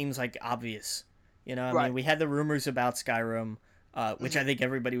kind of seems, like, obvious. I Right. mean, we had the rumors about Skyrim, which I Mhm. think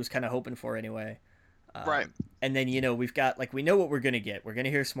everybody was kind of hoping for anyway. Right. And then, we've got, like, we know what we're going to get. We're going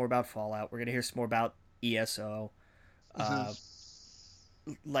to hear some more about Fallout. We're going to hear some more about ESO. Mhm.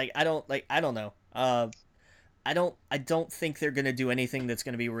 I don't know. I don't think they're going to do anything that's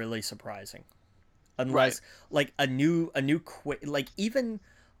going to be really surprising. Unless like a new like even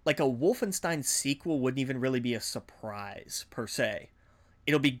like a Wolfenstein sequel wouldn't even really be a surprise per se.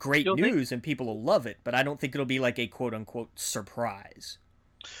 It'll be great You don't think? news and people will love it, but I don't think it'll be like a quote unquote surprise.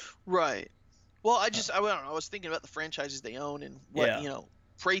 Right. Well, I don't know. I was thinking about the franchises they own and what Yeah.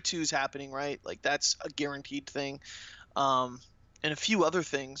 Prey 2 is happening, right? Like that's a guaranteed thing, and a few other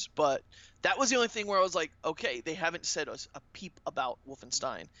things. But that was the only thing where I was like, okay, they haven't said us a peep about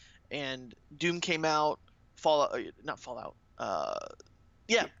Wolfenstein, and Doom came out, Fallout, not Fallout.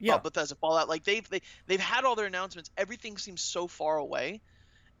 Yeah. Bethesda Fallout. Like they've had all their announcements. Everything seems so far away,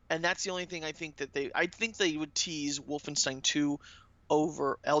 and that's the only thing I think that I think they would tease Wolfenstein 2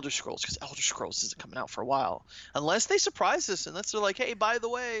 over Elder Scrolls, because Elder Scrolls isn't coming out for a while, unless they surprise us, unless they're like, hey, by the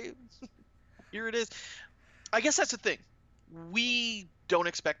way, here it is. I guess that's the thing. We don't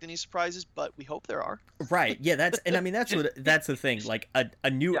expect any surprises, but we hope there are. Right. Yeah, that's the thing. Like a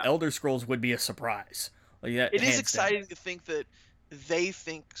new Yeah. Elder Scrolls would be a surprise. Like that, It is hands exciting to think that they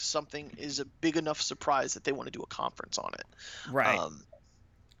think something is a big enough surprise that they want to do a conference on it. down. Right.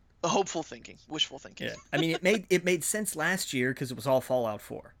 Hopeful thinking, wishful thinking. Yeah, I mean it made sense last year because it was all Fallout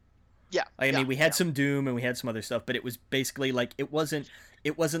 4. Yeah, I yeah, mean, we had yeah. some Doom and we had some other stuff, but it was basically like it wasn't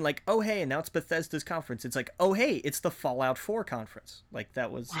like, oh hey, and now it's Bethesda's conference. It's like, oh hey, it's the Fallout 4 conference. Like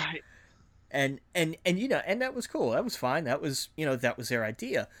that was Right. and and that was cool. That was fine. That was that was their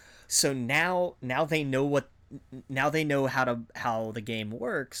idea. So now they know now they know how the game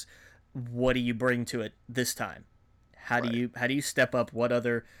works. What do you bring to it this time? Right. How do you step up? What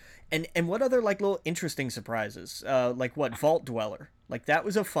other and what other like little interesting surprises? Like what Vault Dweller? Like that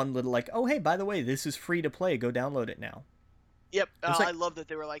was a fun little like, oh hey, by the way, this is free to play. Go download it now. Yep. It's like I love that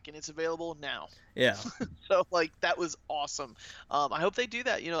they were like, and it's available now. yeah, So like that was awesome. I hope they do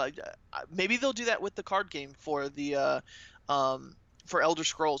that. Like, maybe they'll do that with the card game for the for Elder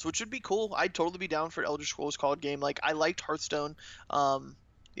Scrolls, which would be cool. I'd totally be down for Elder Scrolls card game. Like I liked Hearthstone.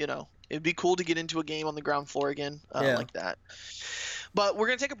 It'd be cool to get into a game on the ground floor again, yeah. like that. But we're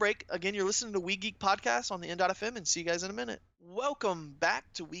gonna take a break. Again, you're listening to We Geek Podcast on the N.FM, and see you guys in a minute. Welcome back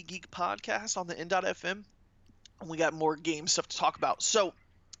to We Geek Podcast on the N.FM. We got more game stuff to talk about. So,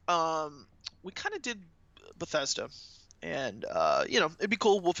 we kind of did Bethesda, and it'd be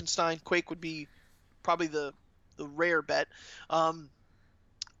cool. Wolfenstein, Quake would be probably the rare bet.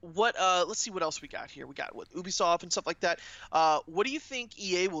 Let's see what else we got here. We got Ubisoft and stuff like that. What do you think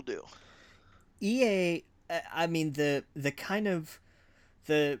EA will do? EA, I mean the kind of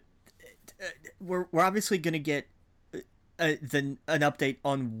the we're obviously gonna get an update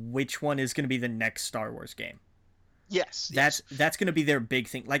on which one is gonna be the next Star Wars game. Yes, That's going to be their big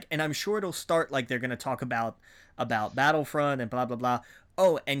thing. Like, and I'm sure it'll start like they're going to talk about Battlefront and blah blah blah.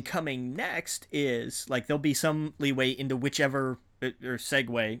 Oh, and coming next is like there'll be some leeway into whichever or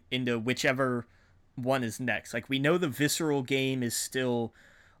segue into whichever one is next. Like we know the Visceral game is still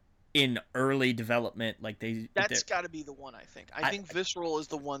in early development. Like that's got to be the one. I think Visceral is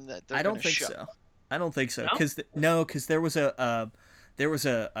the one that they're I don't think show. so. I don't think so No? because there was a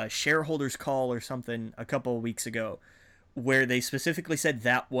shareholders call or something a couple of weeks ago where they specifically said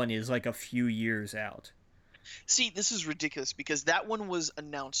that one is like a few years out. See, this is ridiculous because that one was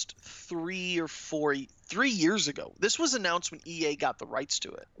announced 3 years ago. This was announced when EA got the rights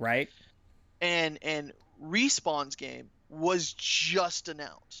to it. Right? And Respawn's game was just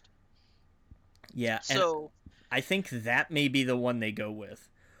announced. Yeah, so I think that may be the one they go with.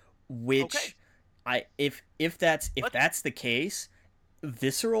 Which okay. if that's the case,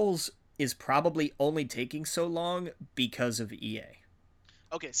 Visceral's is probably only taking so long because of EA.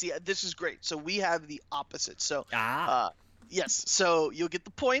 Okay, see, this is great. So we have the opposite. So, yes, so you'll get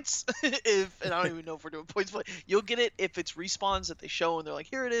the points and I don't even know if we're doing points, but you'll get it if it's Respawns that they show and they're like,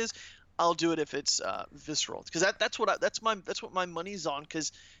 here it is. I'll do it if it's Visceral, because that's what my money's on.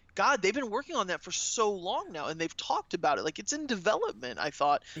 Because God, they've been working on that for so long now, and they've talked about it. Like it's in development. I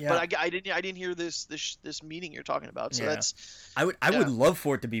thought, but I didn't hear this meeting you're talking about. So I would love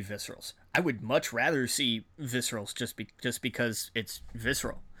for it to be Viscerals. I would much rather see Viscerals just because it's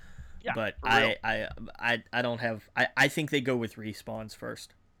Visceral. Yeah, but I don't have. I think they go with Respawns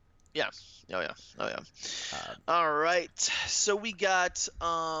first. Yeah. Oh yeah. All right. So we got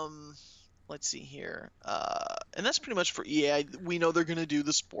let's see here. And that's pretty much for EA. We know they're gonna do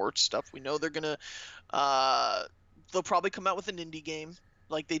the sports stuff. We know they're gonna they'll probably come out with an indie game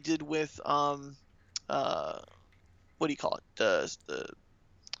like they did with what do you call it? The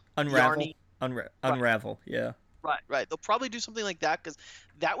Unravel. Unravel, yeah. Right. They'll probably do something like that because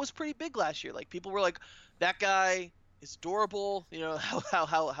that was pretty big last year. Like people were like, that guy is adorable.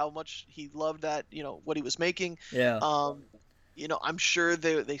 How much he loved that. What he was making. Yeah. I'm sure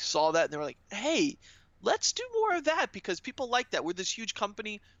they saw that and they were like, hey, let's do more of that because people like that. We're this huge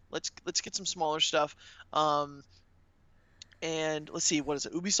company. Let's get some smaller stuff. And let's see, what is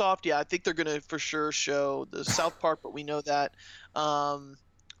it? Ubisoft? Yeah, I think they're gonna for sure show the South Park, but we know that.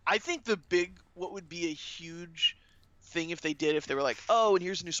 I think what would be a huge thing if they were like, oh, and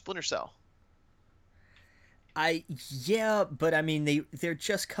here's a new Splinter Cell. But I mean they're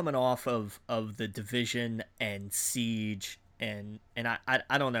just coming off of the Division and Siege and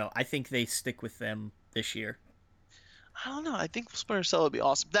I don't know. I think they stick with them this year. I don't know. I think Splinter Cell would be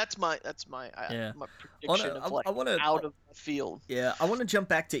awesome. That's my prediction out of the field. Yeah, I want to jump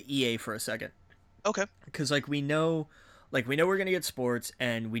back to EA for a second. Okay. Because we know we're gonna get sports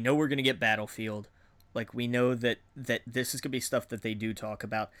and we know we're gonna get Battlefield. Like we know that this is gonna be stuff that they do talk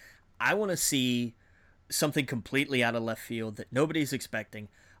about. I want to see something completely out of left field that nobody's expecting.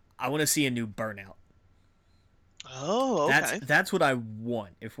 I want to see a new Burnout. Oh, okay. That's what I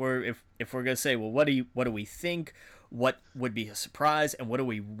want. If we're gonna say, well, what do we think? What would be a surprise, and what do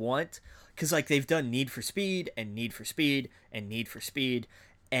we want? Because like they've done Need for Speed and Need for Speed and Need for Speed,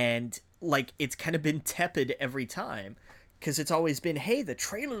 and like it's kind of been tepid every time because it's always been, hey, the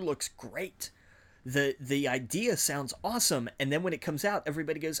trailer looks great, the idea sounds awesome, and then when it comes out,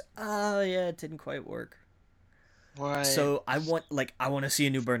 everybody goes, oh yeah, it didn't quite work. Right. So I want to see a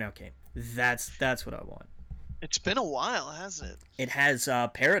new Burnout game. That's what I want. It's been a while, hasn't it? It has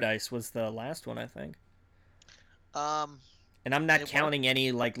Paradise was the last one, I think. And I'm not counting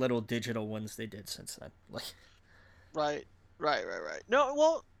any like little digital ones they did since then. Like, right.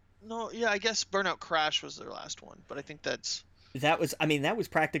 No, yeah, I guess Burnout Crash was their last one, but I think that was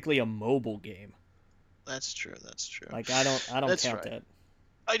practically a mobile game. That's true. Like I don't count that.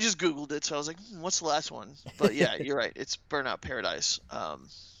 I just Googled it, so I was like, what's the last one? But yeah, you're right. It's Burnout Paradise.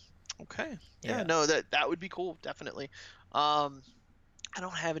 Okay. Yeah, no, that would be cool, definitely. I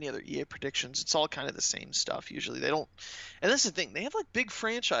don't have any other EA predictions. It's all kind of the same stuff usually. They don't, and that's the thing. They have like big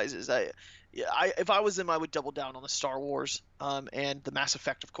franchises. If I was them, I would double down on the Star Wars, and the Mass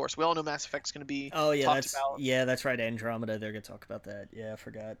Effect, of course. We all know Mass Effect's going to be talked about. Yeah, that's right. Andromeda, they're going to talk about that. Yeah, I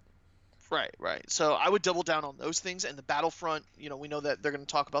forgot. Right. So I would double down on those things, and the Battlefront. You know, we know that they're going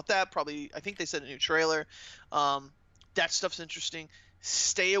to talk about that. Probably, I think they said a new trailer. That stuff's interesting.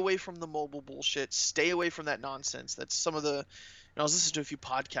 Stay away from the mobile bullshit. Stay away from that nonsense. That's some of the. I was listening to a few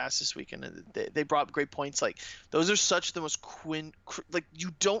podcasts this weekend, and they brought up great points. Like, those are such the most like,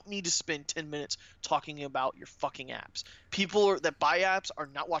 you don't need to spend 10 minutes talking about your fucking apps. People that buy apps are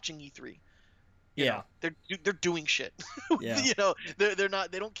not watching E3. You know, they're doing shit. Yeah. You know, they're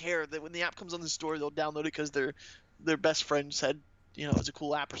not. They don't care that when the app comes on the store, they'll download it because their best friend said, you know, it's a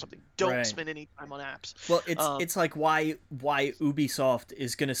cool app or something. Don't spend any time on apps. Well, it's like why Ubisoft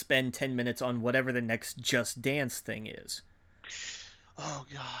is gonna spend 10 minutes on whatever the next Just Dance thing is. Oh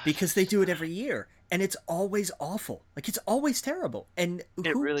god. Because they do it every year, and it's always awful. Like, it's always terrible. And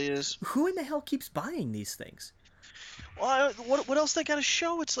it really is. Who in the hell keeps buying these things? Well, what else they gotta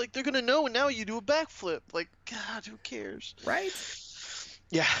show? It's like they're gonna know, and now you do a backflip. Like, God, who cares? Right?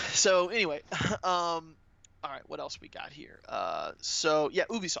 Yeah. So anyway, all right, what else we got here? So yeah,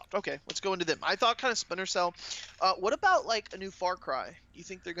 Ubisoft. Okay, let's go into them. I thought kind of Splinter Cell. What about like a new Far Cry? Do you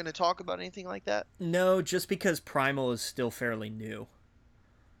think they're going to talk about anything like that? No, just because Primal is still fairly new.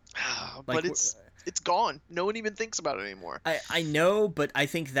 But it's gone. No one even thinks about it anymore. I know, but I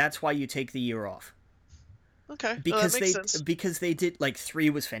think that's why you take the year off. Okay, because that makes sense. Because they did, like, 3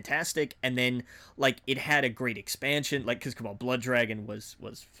 was fantastic, and then like it had a great expansion. Like, because come on, Blood Dragon was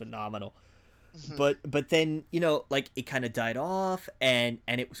phenomenal. Mm-hmm. But then, you know, like, it kind of died off, and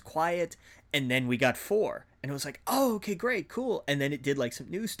it was quiet, and then we got 4, and it was like, oh, okay, great, cool, and then it did like some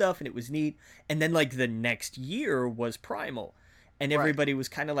new stuff, and it was neat, and then like the next year was Primal, and everybody was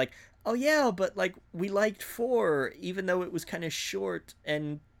kind of like, oh yeah, but like we liked 4, even though it was kind of short,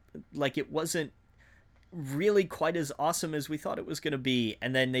 and like it wasn't really quite as awesome as we thought it was going to be,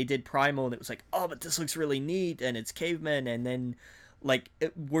 and then they did Primal, and it was like, oh, but this looks really neat, and it's cavemen, and then like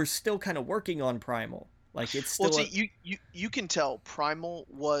we're still kind of working on Primal. Like, it's still you can tell Primal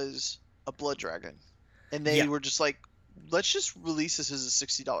was a Blood Dragon, and they were just like, let's just release this as a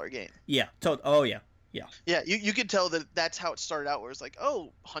 $60 game. Yeah. Oh yeah. Yeah. Yeah. You could tell that's how it started out. Where it's like,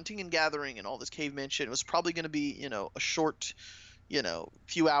 oh, hunting and gathering and all this caveman shit. It was probably going to be, you know, a short, you know,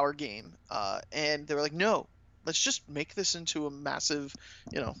 few hour game. And they were like, no, let's just make this into a massive,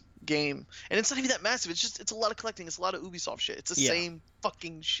 you know, game. And it's not even that massive. It's a lot of collecting. It's a lot of Ubisoft shit. It's the same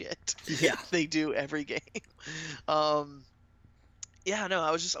fucking shit. Yeah. They do every game. Yeah, no,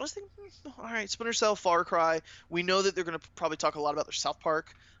 I was thinking, all right, Splinter Cell, Far Cry. We know that they're going to probably talk a lot about their South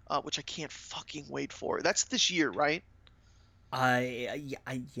Park, which I can't fucking wait for. That's this year, right?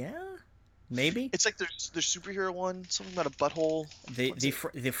 Yeah, maybe. It's like there's superhero one, something about a butthole.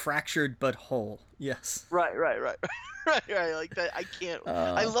 The fractured butthole. Yes. Right. Right. Like that. I can't.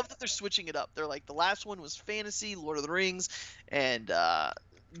 I love that they're switching it up. They're like, the last one was fantasy, Lord of the Rings, and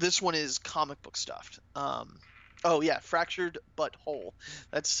this one is comic book stuffed. Oh yeah, fractured butthole.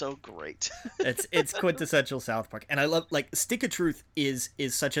 That's so great. it's quintessential South Park, and I love, like, Stick of Truth is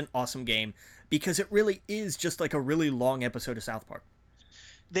such an awesome game because it really is just like a really long episode of South Park.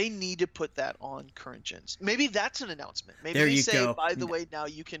 They need to put that on current gens. Maybe that's an announcement. Maybe there they you say, go. By the way, now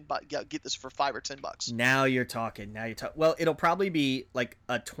you can get this for $5 or $10. Now you're talking. Well, it'll probably be like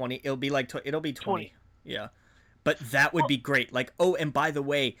a 20. It'll be 20. Yeah, but that would be great. Like, oh, and by the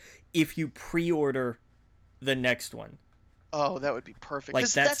way, if you pre-order the next one. Oh, that would be perfect.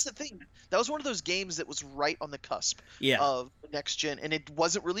 Because that's the thing. That was one of those games that was right on the cusp of next gen, and it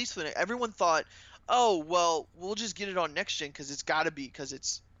wasn't released for it. Everyone thought, oh, well, we'll just get it on next gen because it's got to be, because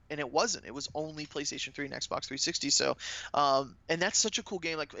it's, and it wasn't. It was only PlayStation 3 and Xbox 360. So, and that's such a cool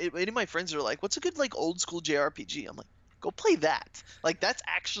game. Like, any of my friends are like, what's a good, like, old school JRPG? I'm like, Go play that. Like that's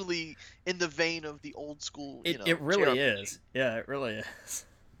actually in the vein of the old school, It really JRPG. is. Yeah, it really is.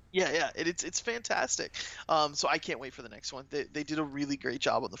 Yeah, it's fantastic. So I can't wait for the next one. They did a really great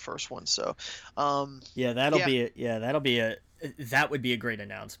job on the first one. So, um, Yeah, yeah. that would be a great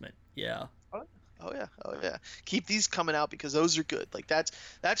announcement. Yeah. Oh oh, yeah, oh yeah. Keep these coming out because those are good. Like that's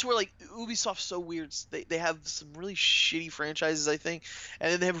where like Ubisoft's so weird. They have some really shitty franchises, I think,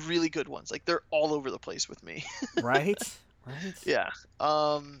 and then they have really good ones. Like they're all over the place with me. Right? Right? Yeah.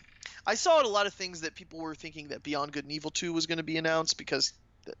 Um, I saw a lot of things that people were thinking that Beyond Good and Evil 2 was going to be announced because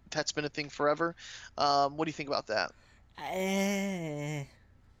that's been a thing forever. What do you think about that? Eh,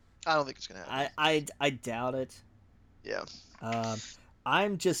 I don't think it's going to happen. I doubt it. Yeah. Um,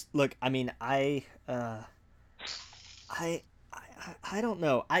 I'm just look. I mean, I, I don't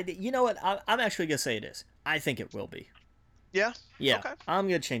know. You know what? I'm actually gonna say it is. I think it will be. Yeah. Yeah, Okay. I'm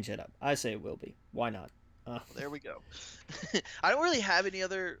gonna change it up. I say it will be. Why not? Well, there we go. I don't really have any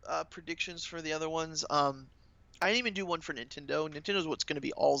other predictions for the other ones. I didn't even do one for Nintendo. Nintendo's what's going to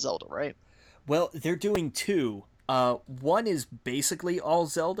be all Zelda, right? Well, they're doing two. One is basically all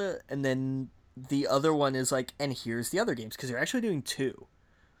Zelda, and then the other one is like, and here's the other games because they're actually doing two.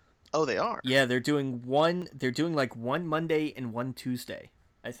 Oh, they are. Yeah, they're doing one. They're doing like one Monday and one Tuesday,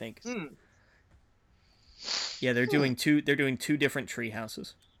 I think. Hmm. Yeah, they're doing two. They're doing two different tree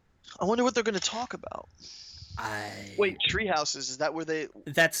houses. I wonder what they're going to talk about. Wait, tree houses? Is that where they?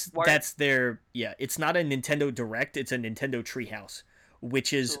 That's their yeah. It's not a Nintendo Direct. It's a Nintendo Treehouse,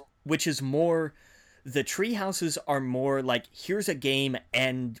 So, which is more. The tree houses are more like here's a game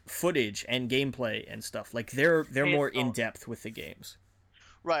and footage and gameplay and stuff. Like they're more in depth with the games.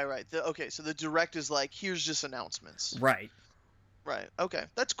 right. Okay, so the direct is like here's just announcements. Right. Right. Okay,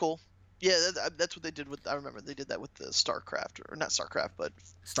 that's cool. Yeah, that's what they did with. I remember they did that with the StarCraft, or not StarCraft, but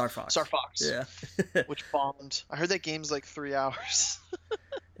Star Fox. Star Fox. Yeah. Which bombed. I heard that game's like 3 hours.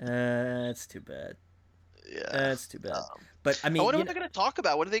 That's too bad. Yeah. That's too bad. Um, But I mean, I wonder what they're gonna talk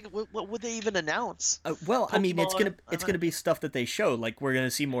about. What would they even announce? well, I mean, Pokemon. it's gonna be stuff that they show. Like we're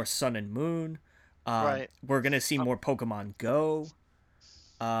gonna see more Sun and Moon. Right. We're gonna see more Pokemon Go.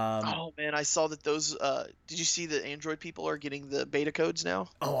 Oh man, I saw that those. Did you see that Android people are getting the beta codes now?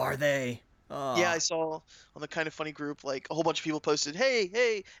 Oh, are they? Yeah, I saw on the Kind of Funny group like a whole bunch of people posted,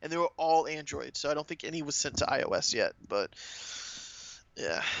 "Hey," and they were all Android. So I don't think any was sent to iOS yet. But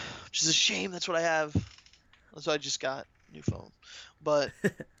yeah, which is a shame. That's what I have. So I just got a new phone. But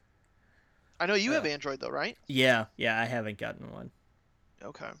I know you have Android though, right? Yeah, I haven't gotten one.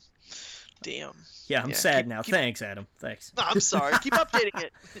 Okay. Damn. Yeah, I'm sad now. Thanks, Adam. Thanks. No, I'm sorry. Keep updating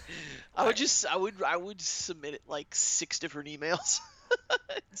it. I would submit it like 6 different emails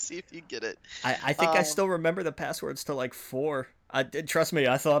and see if you get it. I think I still remember the passwords to like 4. Trust me,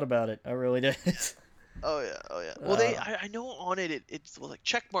 I thought about it. I really did. Oh yeah. Well, I know on it's like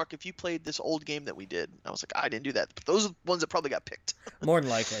check mark if you played this old game that we did. I was like, I didn't do that. But those are the ones that probably got picked. More than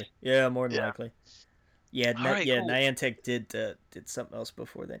likely. Yeah, more than likely. Yeah, Alright, cool. Niantic did something else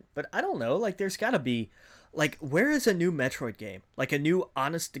before then. But I don't know, like there's got to be like where is a new Metroid game? Like a new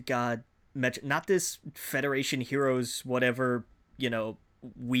honest to god not this Federation Heroes whatever,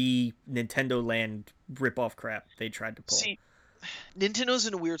 Wii Nintendo Land rip-off crap they tried to pull. See, Nintendo's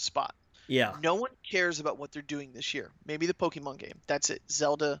in a weird spot. Yeah. No one cares about what they're doing this year. Maybe the Pokemon game. That's it.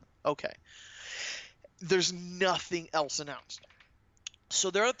 Zelda, okay. There's nothing else announced. So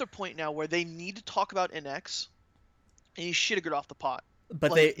they're at the point now where they need to talk about NX, and you should have got off the pot.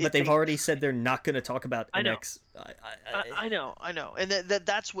 But they've already said they're not going to talk about NX. I know, and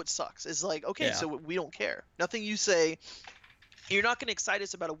that's what sucks. Is like, okay, so we don't care. Nothing you say. You're not going to excite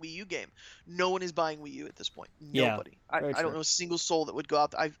us about a Wii U game. No one is buying Wii U at this point. Nobody. I don't know a single soul that would go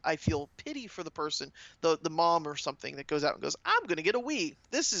out. I feel pity for the person, the mom or something that goes out and goes, I'm going to get a Wii.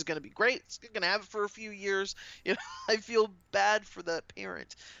 This is going to be great. It's going to have it for a few years. I feel bad for the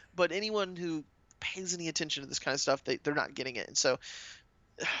parent. But anyone who pays any attention to this kind of stuff, they're not getting it. And so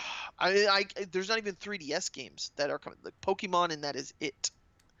there's not even 3DS games that are coming. Like Pokemon, and that is it.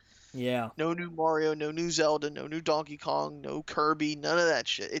 Yeah. No new Mario, no new Zelda, no new Donkey Kong, no Kirby, none of that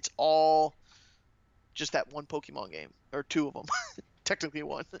shit. It's all just that one Pokemon game, or 2 of them, technically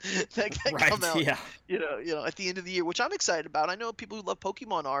one, that come out. Yeah. At the end of the year, which I'm excited about. I know people who love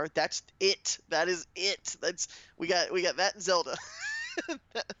Pokemon are. That's it. That is it. We got that and Zelda.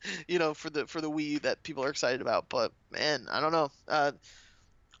 For the Wii U that people are excited about. But man, I don't know.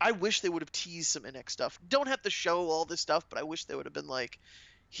 I wish they would have teased some NX stuff. Don't have to show all this stuff, but I wish they would have been like,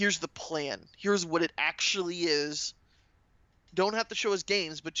 here's the plan. Here's what it actually is. Don't have to show us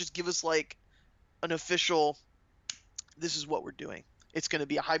games, but just give us like an official, this is what we're doing. It's going to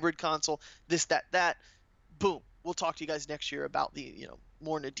be a hybrid console, this, that. Boom. we'll talk to you guys next year about the,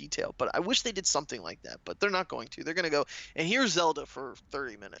 more into detail. But I wish they did something like that, but they're not going to. They're going to go, and here's Zelda for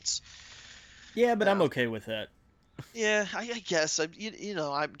 30 minutes. Yeah, but I'm okay with that. Yeah, I guess.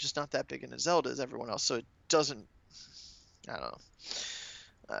 I'm just not that big into Zelda as everyone else, so it doesn't. I don't know.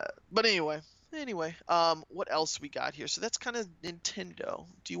 But anyway, what else we got here? So that's kind of Nintendo.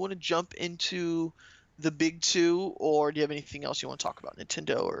 Do you want to jump into the big two, or do you have anything else you want to talk about,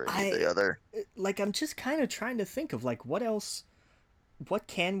 Nintendo or any of the other? Like, I'm just kind of trying to think of like what else, what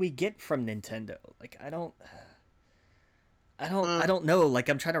can we get from Nintendo? Like, I don't know. Like,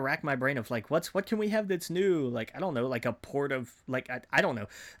 I'm trying to rack my brain of like what can we have that's new? Like, I don't know. Like a port of like I don't know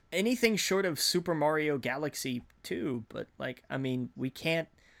anything short of Super Mario Galaxy 2. But like, I mean, we can't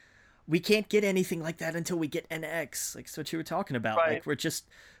get anything like that until we get NX. Like, so what you were talking about. Right. Like,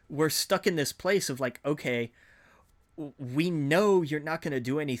 we're stuck in this place of like, okay, we know you're not going to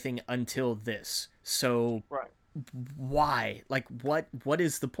do anything until this. So Right. why? Like, what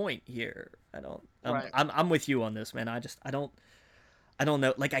is the point here? I don't. Right. I'm with you on this, man. I don't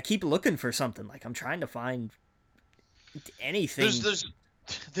know. Like, I keep looking for something. Like, I'm trying to find anything.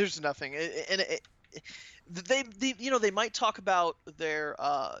 There's nothing, and they might talk about their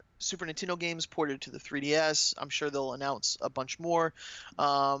Super Nintendo games ported to the 3DS. I'm sure they'll announce a bunch more,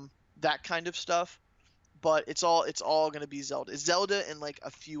 that kind of stuff. But it's all going to be Zelda and like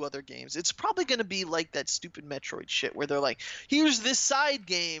a few other games. It's probably going to be like that stupid Metroid shit where they're like, here's this side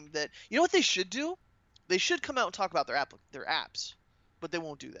game that, you know what they should do? They should come out and talk about their apps, but they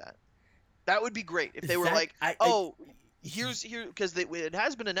won't do that. That would be great if they were like, here's because it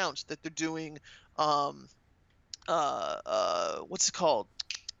has been announced that they're doing what's it called,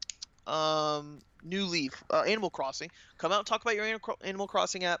 New Leaf, Animal Crossing. Come out and talk about your Animal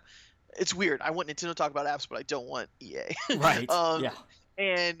Crossing app. It's weird. I want Nintendo to talk about apps, but I don't want EA. Right. Yeah.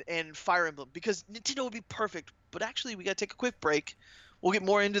 And Fire Emblem, because Nintendo would be perfect. But actually, we got to take a quick break. We'll get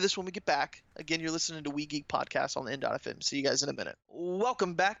more into this when we get back. Again, you're listening to We Geek Podcast on the N.FM. See you guys in a minute.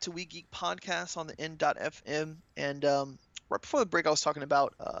 Welcome back to We Geek Podcast on the N.FM. And right before the break, I was talking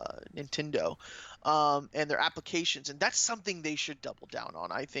about Nintendo and their applications. And that's something they should double down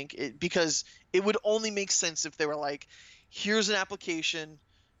on, I think, because it would only make sense if they were like, here's an application.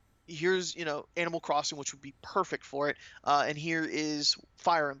 Here's, Animal Crossing, which would be perfect for it. And here is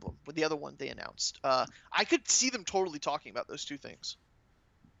Fire Emblem with the other one they announced. I could see them totally talking about those two things.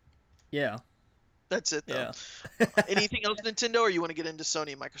 Yeah. That's it, though. Yeah. Anything else, Nintendo, or you want to get into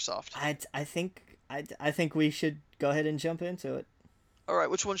Sony and Microsoft? I think we should go ahead and jump into it. All right,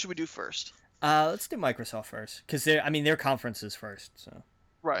 which one should we do first? Let's do Microsoft first, because their conferences first. So.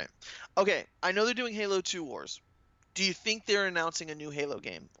 Right. Okay, I know they're doing Halo 2 Wars. Do you think they're announcing a new Halo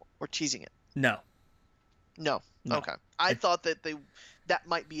game or teasing it? No. No. Okay. I thought that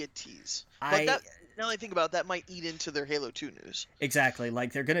might be a tease. But now I think about it, that might eat into their Halo 2 news. Exactly.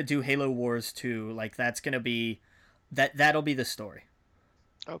 Like, they're gonna do Halo Wars 2. Like, that's gonna be that'll be the story.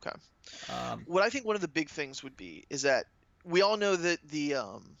 Okay. What I think one of the big things would be is that we all know that the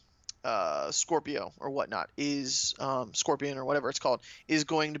Scorpio or whatnot is Scorpion or whatever it's called is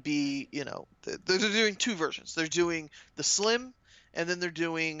going to be, they're doing two versions. They're doing the Slim, and then they're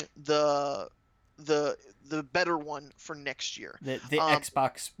doing the better one for next year. The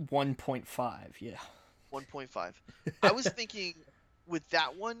Xbox 1.5, yeah. 1.5. I was thinking with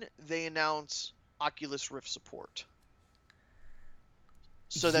that one, they announce Oculus Rift support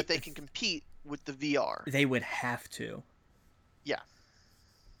so that they can compete with the VR. They would have to.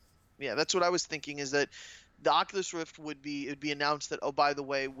 Yeah, that's what I was thinking, is that the Oculus Rift would be announced that, oh, by the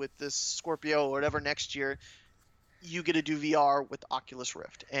way, with this Scorpio or whatever next year, you get to do VR with Oculus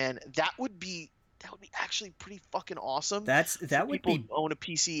Rift, and that would be actually pretty fucking awesome. That would be own a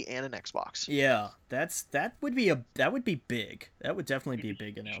PC and an Xbox. Yeah, that would be big. That would definitely be a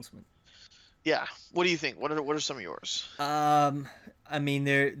big announcement. Yeah. What do you think? What are some of yours? I mean,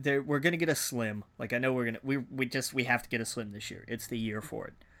 we're gonna get a Slim. Like, I know we have to get a Slim this year. It's the year for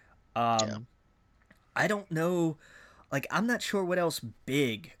it. Yeah. I don't know. Like, I'm not sure what else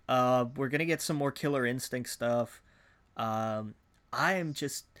big. We're gonna get some more Killer Instinct stuff. I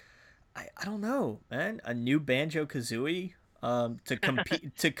don't know, man. A new Banjo-Kazooie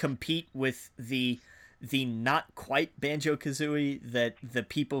to compete with the not quite Banjo-Kazooie that the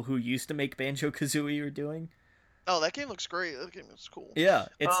people who used to make Banjo-Kazooie are doing. Oh, that game looks great. That game looks cool. Yeah,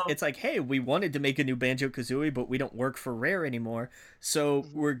 it's like, hey, we wanted to make a new Banjo-Kazooie, but we don't work for Rare anymore, so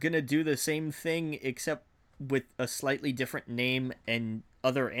we're gonna do the same thing except with a slightly different name and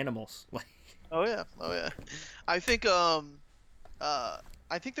other animals. Oh yeah. I think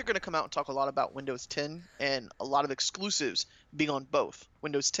I think they're going to come out and talk a lot about Windows 10 and a lot of exclusives being on both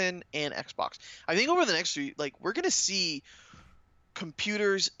Windows 10 and Xbox. I think over the next few, like, we're going to see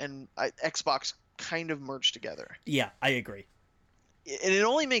computers and Xbox kind of merge together. Yeah, I agree. And it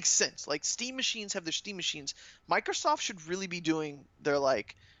only makes sense. Like, Steam machines have their Steam machines. Microsoft should really be doing their,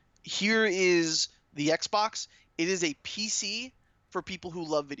 like, here is the Xbox. It is a PC for people who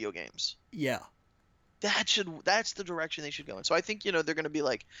love video games. Yeah. That's the direction they should go in. So I think, they're going to be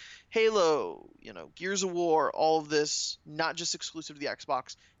like Halo, Gears of War, all of this, not just exclusive to the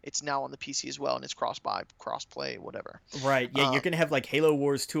Xbox. It's now on the PC as well, and it's cross-buy, cross-play, whatever. Right. Yeah, you're going to have like Halo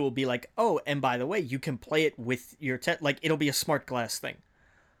Wars 2 will be like, oh, and by the way, you can play it with your like it'll be a smart glass thing.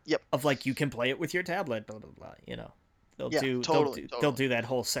 Yep. Of like you can play it with your tablet, blah blah blah, They'll do that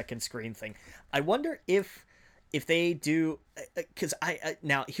whole second screen thing. I wonder if they do, because I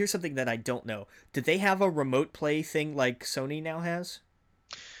now here's something that I don't know. Did they have a remote play thing like Sony now has?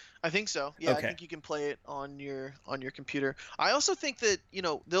 I think so. Yeah, okay. I think you can play it on your computer. I also think that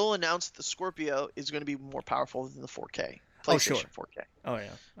they'll announce the Scorpio is going to be more powerful than the 4K PlayStation 4K. Oh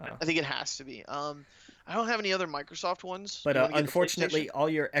yeah. I think it has to be. I don't have any other Microsoft ones. But unfortunately, all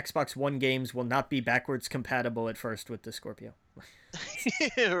your Xbox One games will not be backwards compatible at first with the Scorpio.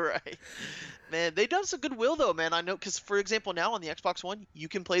 Right. Man, they've done some goodwill though, man. I know, because for example, now on the Xbox One, you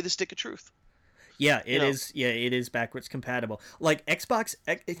can play the Stick of Truth. Yeah, it is. Yeah, it is backwards compatible. Like Xbox,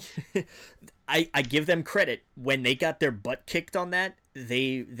 I give them credit when they got their butt kicked on that.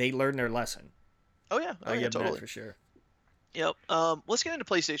 They learned their lesson. Oh yeah, I give totally that for sure. Yep. Let's get into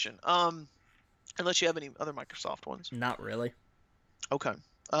PlayStation. Unless you have any other Microsoft ones. Not really. Okay.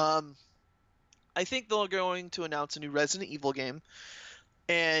 I think they're going to announce a new Resident Evil game,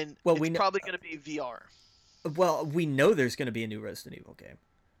 and it's probably going to be VR. Well, we know there's going to be a new Resident Evil game.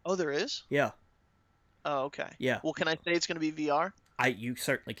 Oh, there is? Yeah. Oh, okay. Yeah. Well, can I say it's going to be VR? You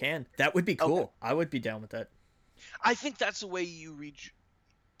certainly can. That would be cool. Okay. I would be down with that. I think that's the way you rejuvenize.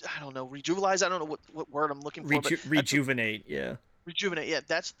 I don't know what word I'm looking for. Rejuvenate. Yeah. Rejuvenate, yeah,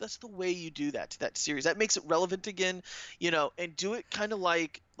 that's the way you do that to that series. That makes it relevant again, and do it kind of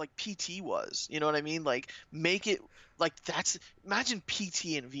like PT was. You know what I mean? Like, make it like imagine PT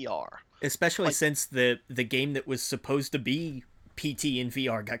in VR. Especially since the game that was supposed to be PT in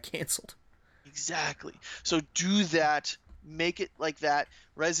VR got canceled. Exactly. So do that. Make it like that.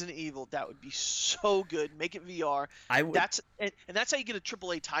 Resident Evil, that would be so good. Make it VR. That's how you get a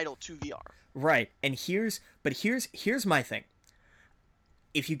AAA title to VR. Right. And here's my thing.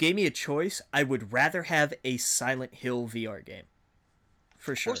 If you gave me a choice, I would rather have a Silent Hill VR game.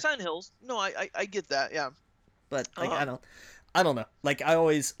 For sure. Or Silent Hills. No, I get that, yeah. But I don't know. Like, I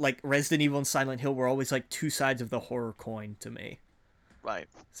always Resident Evil and Silent Hill were always like two sides of the horror coin to me. Right.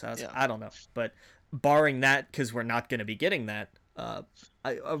 So I don't know. But barring that, because we're not going to be getting that,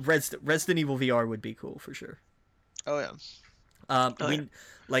 Resident Evil VR would be cool for sure. Oh yeah.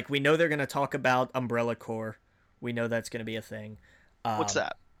 We know they're going to talk about Umbrella Corps. We know that's going to be a thing. What's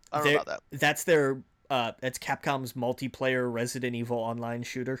that? I don't know about that. That's Capcom's multiplayer Resident Evil online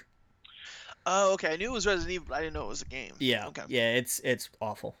shooter. Oh, okay. I knew it was Resident Evil, but I didn't know it was a game. Yeah. Okay. Yeah, it's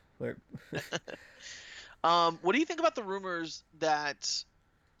awful. What do you think about the rumors that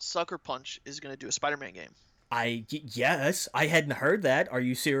Sucker Punch is going to do a Spider-Man game? Yes, I hadn't heard that. Are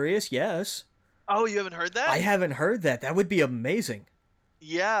you serious? Yes. Oh, you haven't heard that? I haven't heard that. That would be amazing.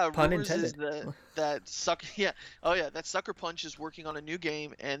 Yeah, pun rumors intended. Is that Sucker Punch is working on a new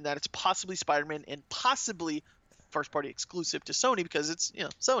game, and that it's possibly Spider-Man and possibly first-party exclusive to Sony because it's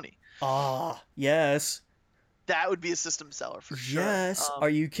Sony. Ah, yes. That would be a system seller for sure. Yes. Are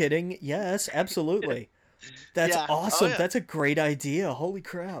you kidding? Yes, absolutely. That's awesome. Oh, yeah. That's a great idea. Holy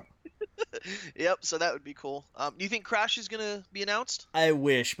crap. Yep, so that would be cool. Do you think Crash is going to be announced? I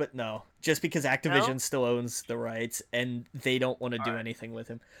wish, but no. Just because Activision still owns the rights, and they don't want to do anything with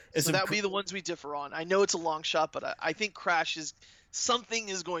him. So that would be the ones we differ on. I know it's a long shot, but I think Crash something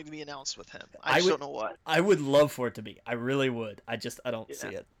is going to be announced with him. I don't know what. I would love for it to be. I really would. I don't see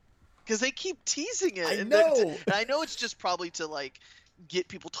it. Because they keep teasing it. I know. I know it's just probably to get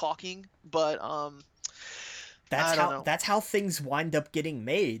people talking, but that's how things wind up getting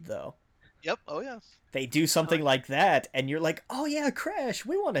made, though. Yep. Oh yeah. They do something like that, and you're like, "Oh yeah, Crash.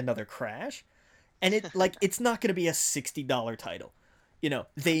 We want another Crash," and it's not going to be a $60 title.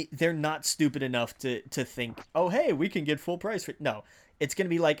 They're not stupid enough to think, "Oh hey, we can get full price for." No, it's going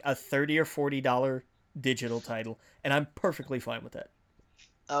to be like a $30 or $40 digital title, and I'm perfectly fine with that.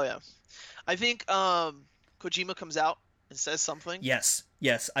 Oh yeah, I think Kojima comes out and says something. Yes,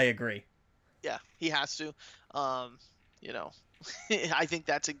 I agree. Yeah, he has to. I think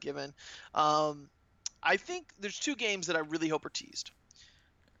that's a given. I think there's two games that I really hope are teased.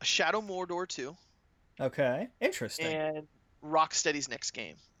 Shadow Mordor 2, Okay, interesting. and Rocksteady's next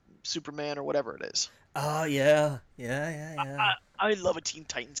game, Superman or whatever it is. Oh yeah, yeah. I love a Teen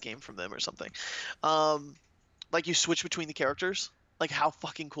Titans game from them or something. Um, like you switch between the characters. Like how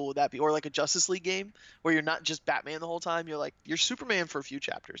fucking cool would that be? Or like a Justice League game where you're not just Batman the whole time. You're Superman for a few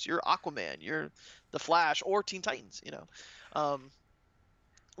chapters. You're Aquaman. You're the Flash or Teen Titans. Um,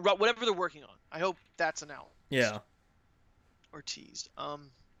 whatever they're working on. I hope that's announced. Yeah. Or teased.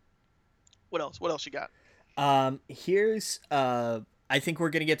 What else? What else you got? Here's I think we're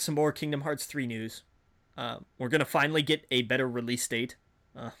gonna get some more Kingdom Hearts 3 news. We're gonna finally get a better release date.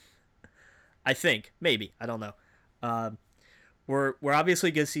 I think, maybe, I don't know. We're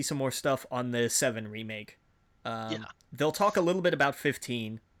obviously gonna see some more stuff on the 7 remake. Yeah. They'll talk a little bit about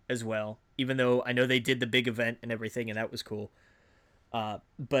 15 as well, even though I know they did the big event and everything, and that was cool.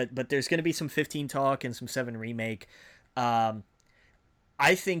 But there's gonna be some 15 talk and some 7 remake.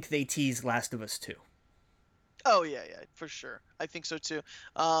 I think they tease Last of Us 2. Oh yeah, for sure. I think so too.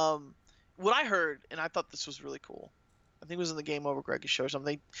 What I heard, and I thought this was really cool. I think it was in the Game Over Greggy show or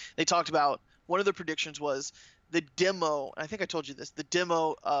something. They talked about one of their predictions was the demo. And I think I told you this. The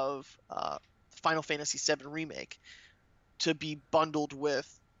demo of Final Fantasy VII remake to be bundled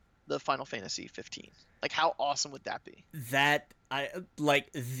with the Final Fantasy 15. Like how awesome would that be? That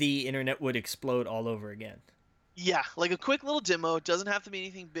the internet would explode all over again. Yeah, like a quick little demo. It doesn't have to be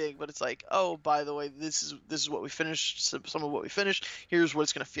anything big, but it's like, oh, by the way, this is what we finished. Some of what we finished. Here's what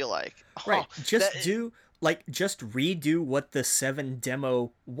it's gonna feel like. Right. Just redo what the 7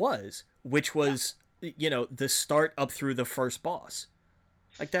 demo was, which was the start up through the first boss.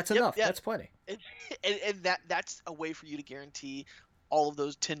 Like that's enough. Yeah. That's plenty. And that's a way for you to guarantee all of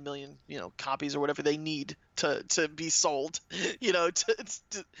those 10 million copies or whatever they need to be sold.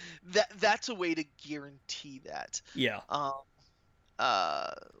 That's a way to guarantee that. Yeah.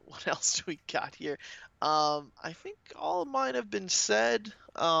 What else do we got here? I think all of mine have been said.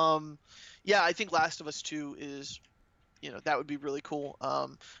 Yeah, I think Last of Us 2 is, that would be really cool.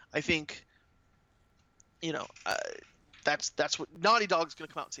 I think, that's what Naughty Dog's going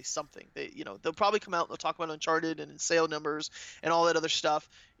to come out and say something. They'll probably come out and they'll talk about Uncharted and sale numbers and all that other stuff.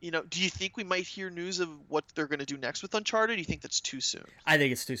 Do you think we might hear news of what they're going to do next with Uncharted? Do you think that's too soon? I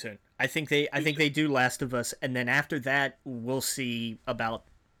think it's too soon. I think they do Last of Us, and then after that, we'll see about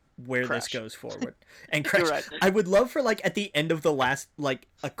where Crash. This goes forward. And Crash, Right. I would love for at the end of the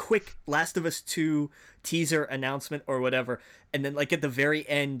a quick Last of Us 2 teaser announcement or whatever, and then at the very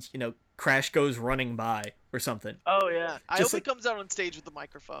end, Crash goes running by or something. Oh yeah, I Just hope he comes out on stage with the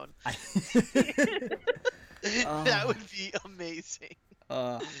microphone. Uh, That would be amazing.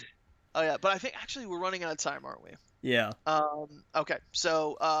 Oh yeah, but I think actually we're running out of time, aren't we? Yeah. Okay,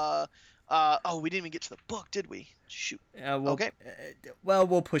 so we didn't even get to the book, did we? Shoot. Okay. Well,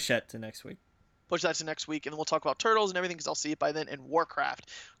 we'll push that to next week. Push that to next week, and then we'll talk about Turtles and everything because I'll see it by then. And Warcraft.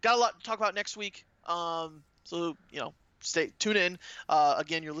 Got a lot to talk about next week. So tune in.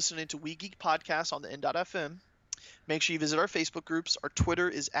 Again, you're listening to We Geek Podcast on the N.FM. Make sure you visit our Facebook groups. Our Twitter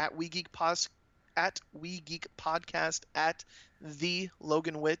is at We Geek Podcast, at the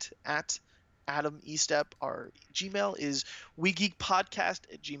Logan Witt, at Adam Estep. Our Gmail is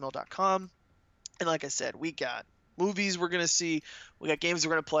wegeekpodcast@gmail.com. And like I said, we got movies we're going to see, we got games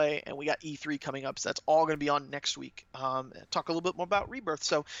we're going to play, and we got E3 coming up. So that's all going to be on next week. Talk a little bit more about Rebirth.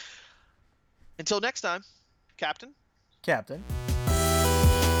 So until next time, Captain.